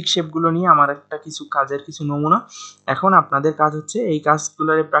আর বেসিক শেপগুলো নিয়ে আমার একটা কিছু কাজের কিছু নমুনা। এখন আপনাদের কাজ হচ্ছে এই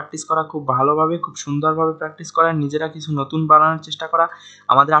কাজগুলোরে প্র্যাকটিস করা, খুব ভালোভাবে খুব সুন্দরভাবে প্র্যাকটিস করা, নিজেরা কিছু নতুন বানানোর চেষ্টা করা।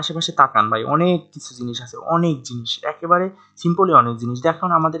 আমাদের আশেপাশে তাকান ভাই, অনেক কিছু জিনিস আছে, অনেক জিনিস, একেবারে সিম্পলি অনেক জিনিস। দেখুন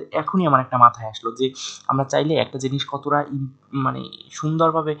আমাদের এখনই আমার একটা মাথায় আসলো যে আমরা চাইলে একটা জিনিস কতটা মানে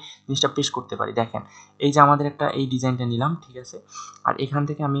সুন্দরভাবে জিনিসটা পেশ করতে পারি। দেখেন এই যে আমাদের একটা এই ডিজাইনটা নিলাম, ঠিক আছে, আর এখান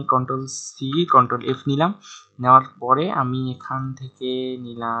থেকে আমি Ctrl+C Ctrl+F নিলাম, নেওয়ার পরে আমি এখান থেকে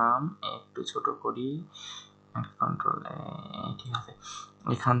নিলাম, একটু ছোট করি, Ctrl+A, ঠিক আছে,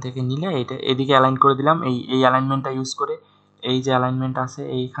 এখান থেকে নিলে এটা এদিকে অ্যালাইন করে দিলাম, এই অ্যালাইনমেন্টটা ইউজ করে, এই যে অ্যালাইনমেন্ট আছে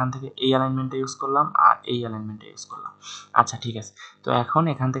এইখান থেকে এই অ্যালাইনমেন্টটা ইউজ করলাম, আর এই অ্যালাইনমেন্টটা ইউজ করলাম। আচ্ছা ঠিক আছে, তো এখন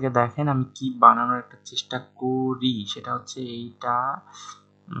এখান থেকে দেখেন আমি কি বানানোর একটা চেষ্টা করি, সেটা হচ্ছে এইটা,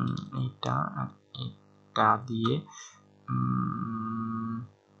 এইটা আর এটা দিয়ে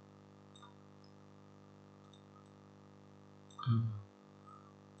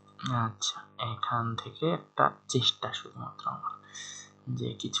আচ্ছা, এখান থেকে একটা চেষ্টা শুধুমাত্র আমার যে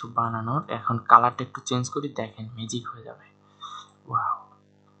কিছু বানানোর। এখন কালারটা একটু চেঞ্জ করি, দেখেন ম্যাজিক হয়ে যাবে। ওয়াও,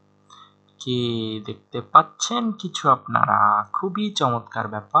 কে দেখতে পাচ্ছেন কিছু আপনারা? খুবই চমৎকার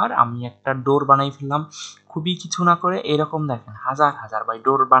ব্যাপার। আমি একটা ডোর বানাই ফেললাম খুবই কিছু না করে, এরকম দেখেন হাজার হাজার বাই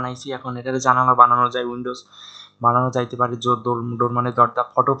ডোর বানাইছি। এখন এটার জানালা বানানো যায়, উইন্ডোজ বানানো যাইতে পারে, ডোর মানে দরজা।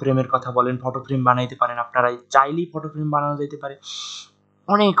 ফটো ফ্রেমের কথা বলেন, ফটো ফ্রেম বানাইতে পারেন আপনারা, চাইলেই ফটো ফ্রেম বানানো যাইতে পারে।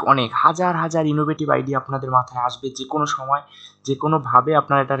 অনেক অনেক হাজার হাজার ইনোভেটিভ আইডিয়া আপনাদের মাথায় আসবে যে কোনো সময়, যে কোনোভাবে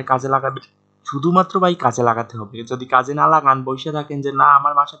আপনারা এটার কাজে লাগাবেন। শুধুমাত্র ভাই কাজে লাগাতে হবে। যদি কাজে না লাগান, বসে থাকেন যে না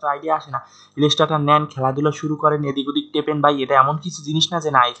আমার মাথায় তো আইডিয়া আসে না, ইলাস্ট্রেটর নেন, খেলাধুলা শুরু করেন, এদিক ওদিক টেপেন, ভাই এটা এমন কিছু জিনিস না যে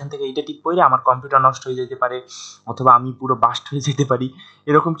না এখান থেকে এইটা টিপ পড়লে আমার কম্পিউটার নষ্ট হয়ে যেতে পারে, অথবা আমি পুরো বাস্ট হয়ে যেতে পারি,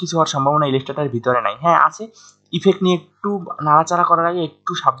 এরকম কিছু হওয়ার সম্ভাবনা ইলাস্ট্রেটরের ভিতরে নাই। হ্যাঁ আছে, ইফেক্ট নিয়ে একটু নাড়াচাড়া করার আগে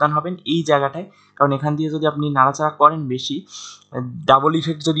একটু সাবধান হবেন এই জায়গাটায়, কারণ এখান দিয়ে যদি আপনি নাড়াচাড়া করেন বেশি, ডাবল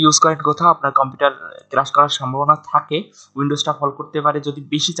ইফেক্ট যদি ইউজ করেন কোথাও, আপনার কম্পিউটার ক্র্যাশ করার সম্ভাবনা থাকে, উইন্ডোজটা ফল করতে পারে যদি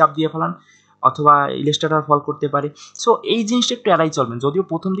বেশি চাপ দিয়ে ফেলান, অথবা ইলাস্ট্রেটর ফল করতে পারে। সো এই জিনিসটা একটু এড়াই চলবেন। যদিও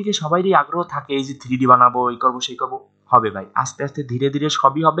প্রথম দিকে সবারই আগ্রহ থাকে এই যে 3D বানাবো, এই করবো সেই করবো, হবে ভাই আস্তে আস্তে ধীরে ধীরে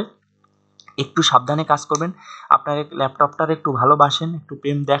সবই হবে। একটু সাবধানে কাজ করবেন। আপনার ল্যাপটপটার একটু ভালোবাসেন, একটু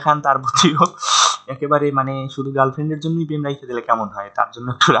প্রেম দেখান তার প্রতিও, একেবারে মানে শুধু গার্লফ্রেন্ডের জন্যই প্রেম রাখতে দিলে কেমন হয়, তার জন্য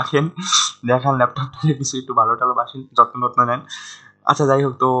একটু রাখেন, দেখান ল্যাপটপটাকে কিছু, একটু ভালো টালোবাসেন, যত্ন নেন। আচ্ছা যাই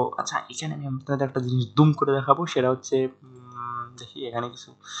হোক, তো আচ্ছা এখানে আমি আপনাদের একটা জিনিস দুম করে দেখাবো, সেটা হচ্ছে দেখি এখানে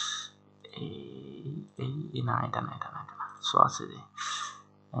কিছু এই এই না, এটা না, এটা না, এটা না, সো আছে যে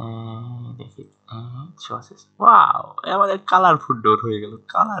দেখি সোয়াসেস, ওয়াও, আমাদের কালারফুল ডোর হয়ে গেল,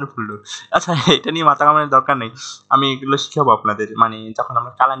 কালারফুল ডোর। আচ্ছা, এটা নিয়ে মাথা ঘামানোর দরকার নেই, আমি এগুলো শিখাবো আপনাদের, মানে যখন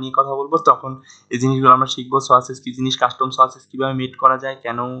আমরা কালার নিয়ে কথা বলবো তখন এই জিনিসগুলো আমরা শিখবো। সোয়াসেস কি জিনিস, কাস্টম সোয়াসেস কিভাবে মেড করা যায়,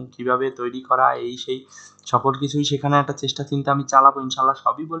 কেন কিভাবে তৈরি করা, এই সেই সকল কিছুই শেখানোর একটা চেষ্টা চিন্তা আমি চালাবো ইনশাল্লাহ।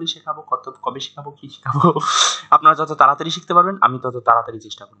 সবই বলি শেখাবো, কবে শেখাবো, কি শেখাবো, আপনারা যত তাড়াতাড়ি শিখতে পারবেন আমি তত তাড়াতাড়ি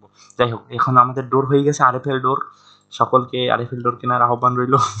চেষ্টা করবো। যাই হোক, এখন আমাদের ডোর হয়ে গেছে, আরএফএল ডোর। সকলকে আরএফএল ডোর কেনার আহ্বান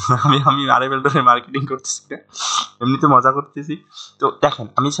রইল। আমি আমি আরএফএল ডোরের মার্কেটিং করতেছি না, এমনিতে মজা করতেছি। তো দেখেন,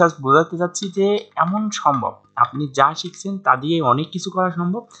 আমি জাস্ট বোঝাতে চাচ্ছি যে এমন সম্ভব, আপনি যা শিখছেন তা দিয়ে অনেক কিছু করা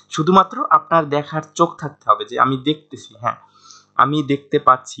সম্ভব, শুধুমাত্র আপনার দেখার চোখ থাকতে হবে যে আমি দেখতেছি, হ্যাঁ আমি দেখতে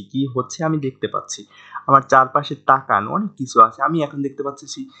পাচ্ছি কি হচ্ছে, আমি দেখতে পাচ্ছি আমার চারপাশে তাকান, অনেক কিছু আছে। আমি এখন দেখতে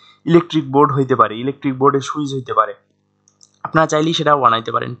পাচ্ছি ইলেকট্রিক বোর্ড হইতে পারে, ইলেকট্রিক বোর্ডের সুইচ হইতে পারে, আপনারা চাইলেই সেটাও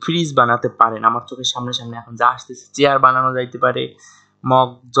বানাইতে পারেন, ফ্রিজ বানাতে পারেন। আমার চোখের সামনে সামনে এখন যা আসতেছে, চেয়ার বানানো যাইতে পারে, মগ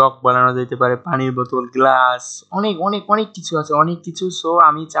জগ বানানো যাইতে পারে, পানির বোতল, গ্লাস, অনেক অনেক অনেক কিছু আছে, অনেক কিছু। সো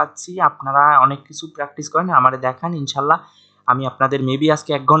আমি চাচ্ছি আপনারা অনেক কিছু প্র্যাকটিস করেন, আমারে দেখান, ইনশাল্লাহ আমি আপনাদের মেবি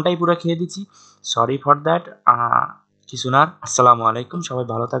আজকে 1 ঘন্টাই পুরো খেয়ে দিচ্ছি, সরি ফর দ্যাট। কিছু না, আসসালামু আলাইকুম, সবাই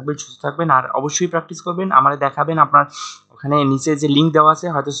ভালো থাকবেন, সুস্থ থাকবেন, আর অবশ্যই প্র্যাকটিস করবেন, আমারে দেখাবেন। আপনার ওখানে নিচে যে লিঙ্ক দেওয়া আছে,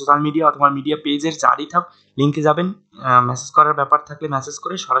 হয়তো সোশ্যাল মিডিয়া অথবা মিডিয়া পেজের যারই থাক, লিঙ্কে যাবেন, মেসেজ করার ব্যাপার থাকলে মেসেজ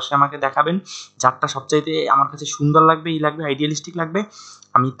করে সরাসরি আমাকে দেখাবেন, যারটা সবচাইতে আমার কাছে সুন্দর লাগবে, লাগবে আইডিয়ালিস্টিক লাগবে,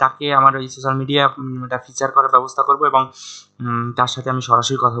 আমি তাকে আমার ওই সোশ্যাল মিডিয়া ফিচার করার ব্যবস্থা করব, এবং তার সাথে আমি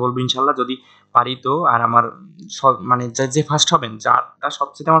সরাসরি কথা বলবো ইনশাল্লাহ, যদি পারি তো। আর আমার মানে যে ফার্স্ট হবেন, যারটা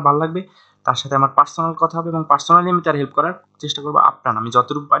সবচেয়ে আমার ভালো লাগবে, তার সাথে আমার পার্সোনাল কথা হবে, এবং পার্সোনালি আমি তার হেল্প করার চেষ্টা করবো, আপনার আমি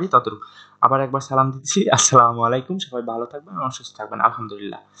যতটুকু পারি ততটুকু। আবার একবার সালাম দিচ্ছি, আসসালামু আলাইকুম, সবাই ভালো থাকবেন এবং সুস্থ থাকবেন,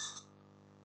 আলহামদুলিল্লাহ।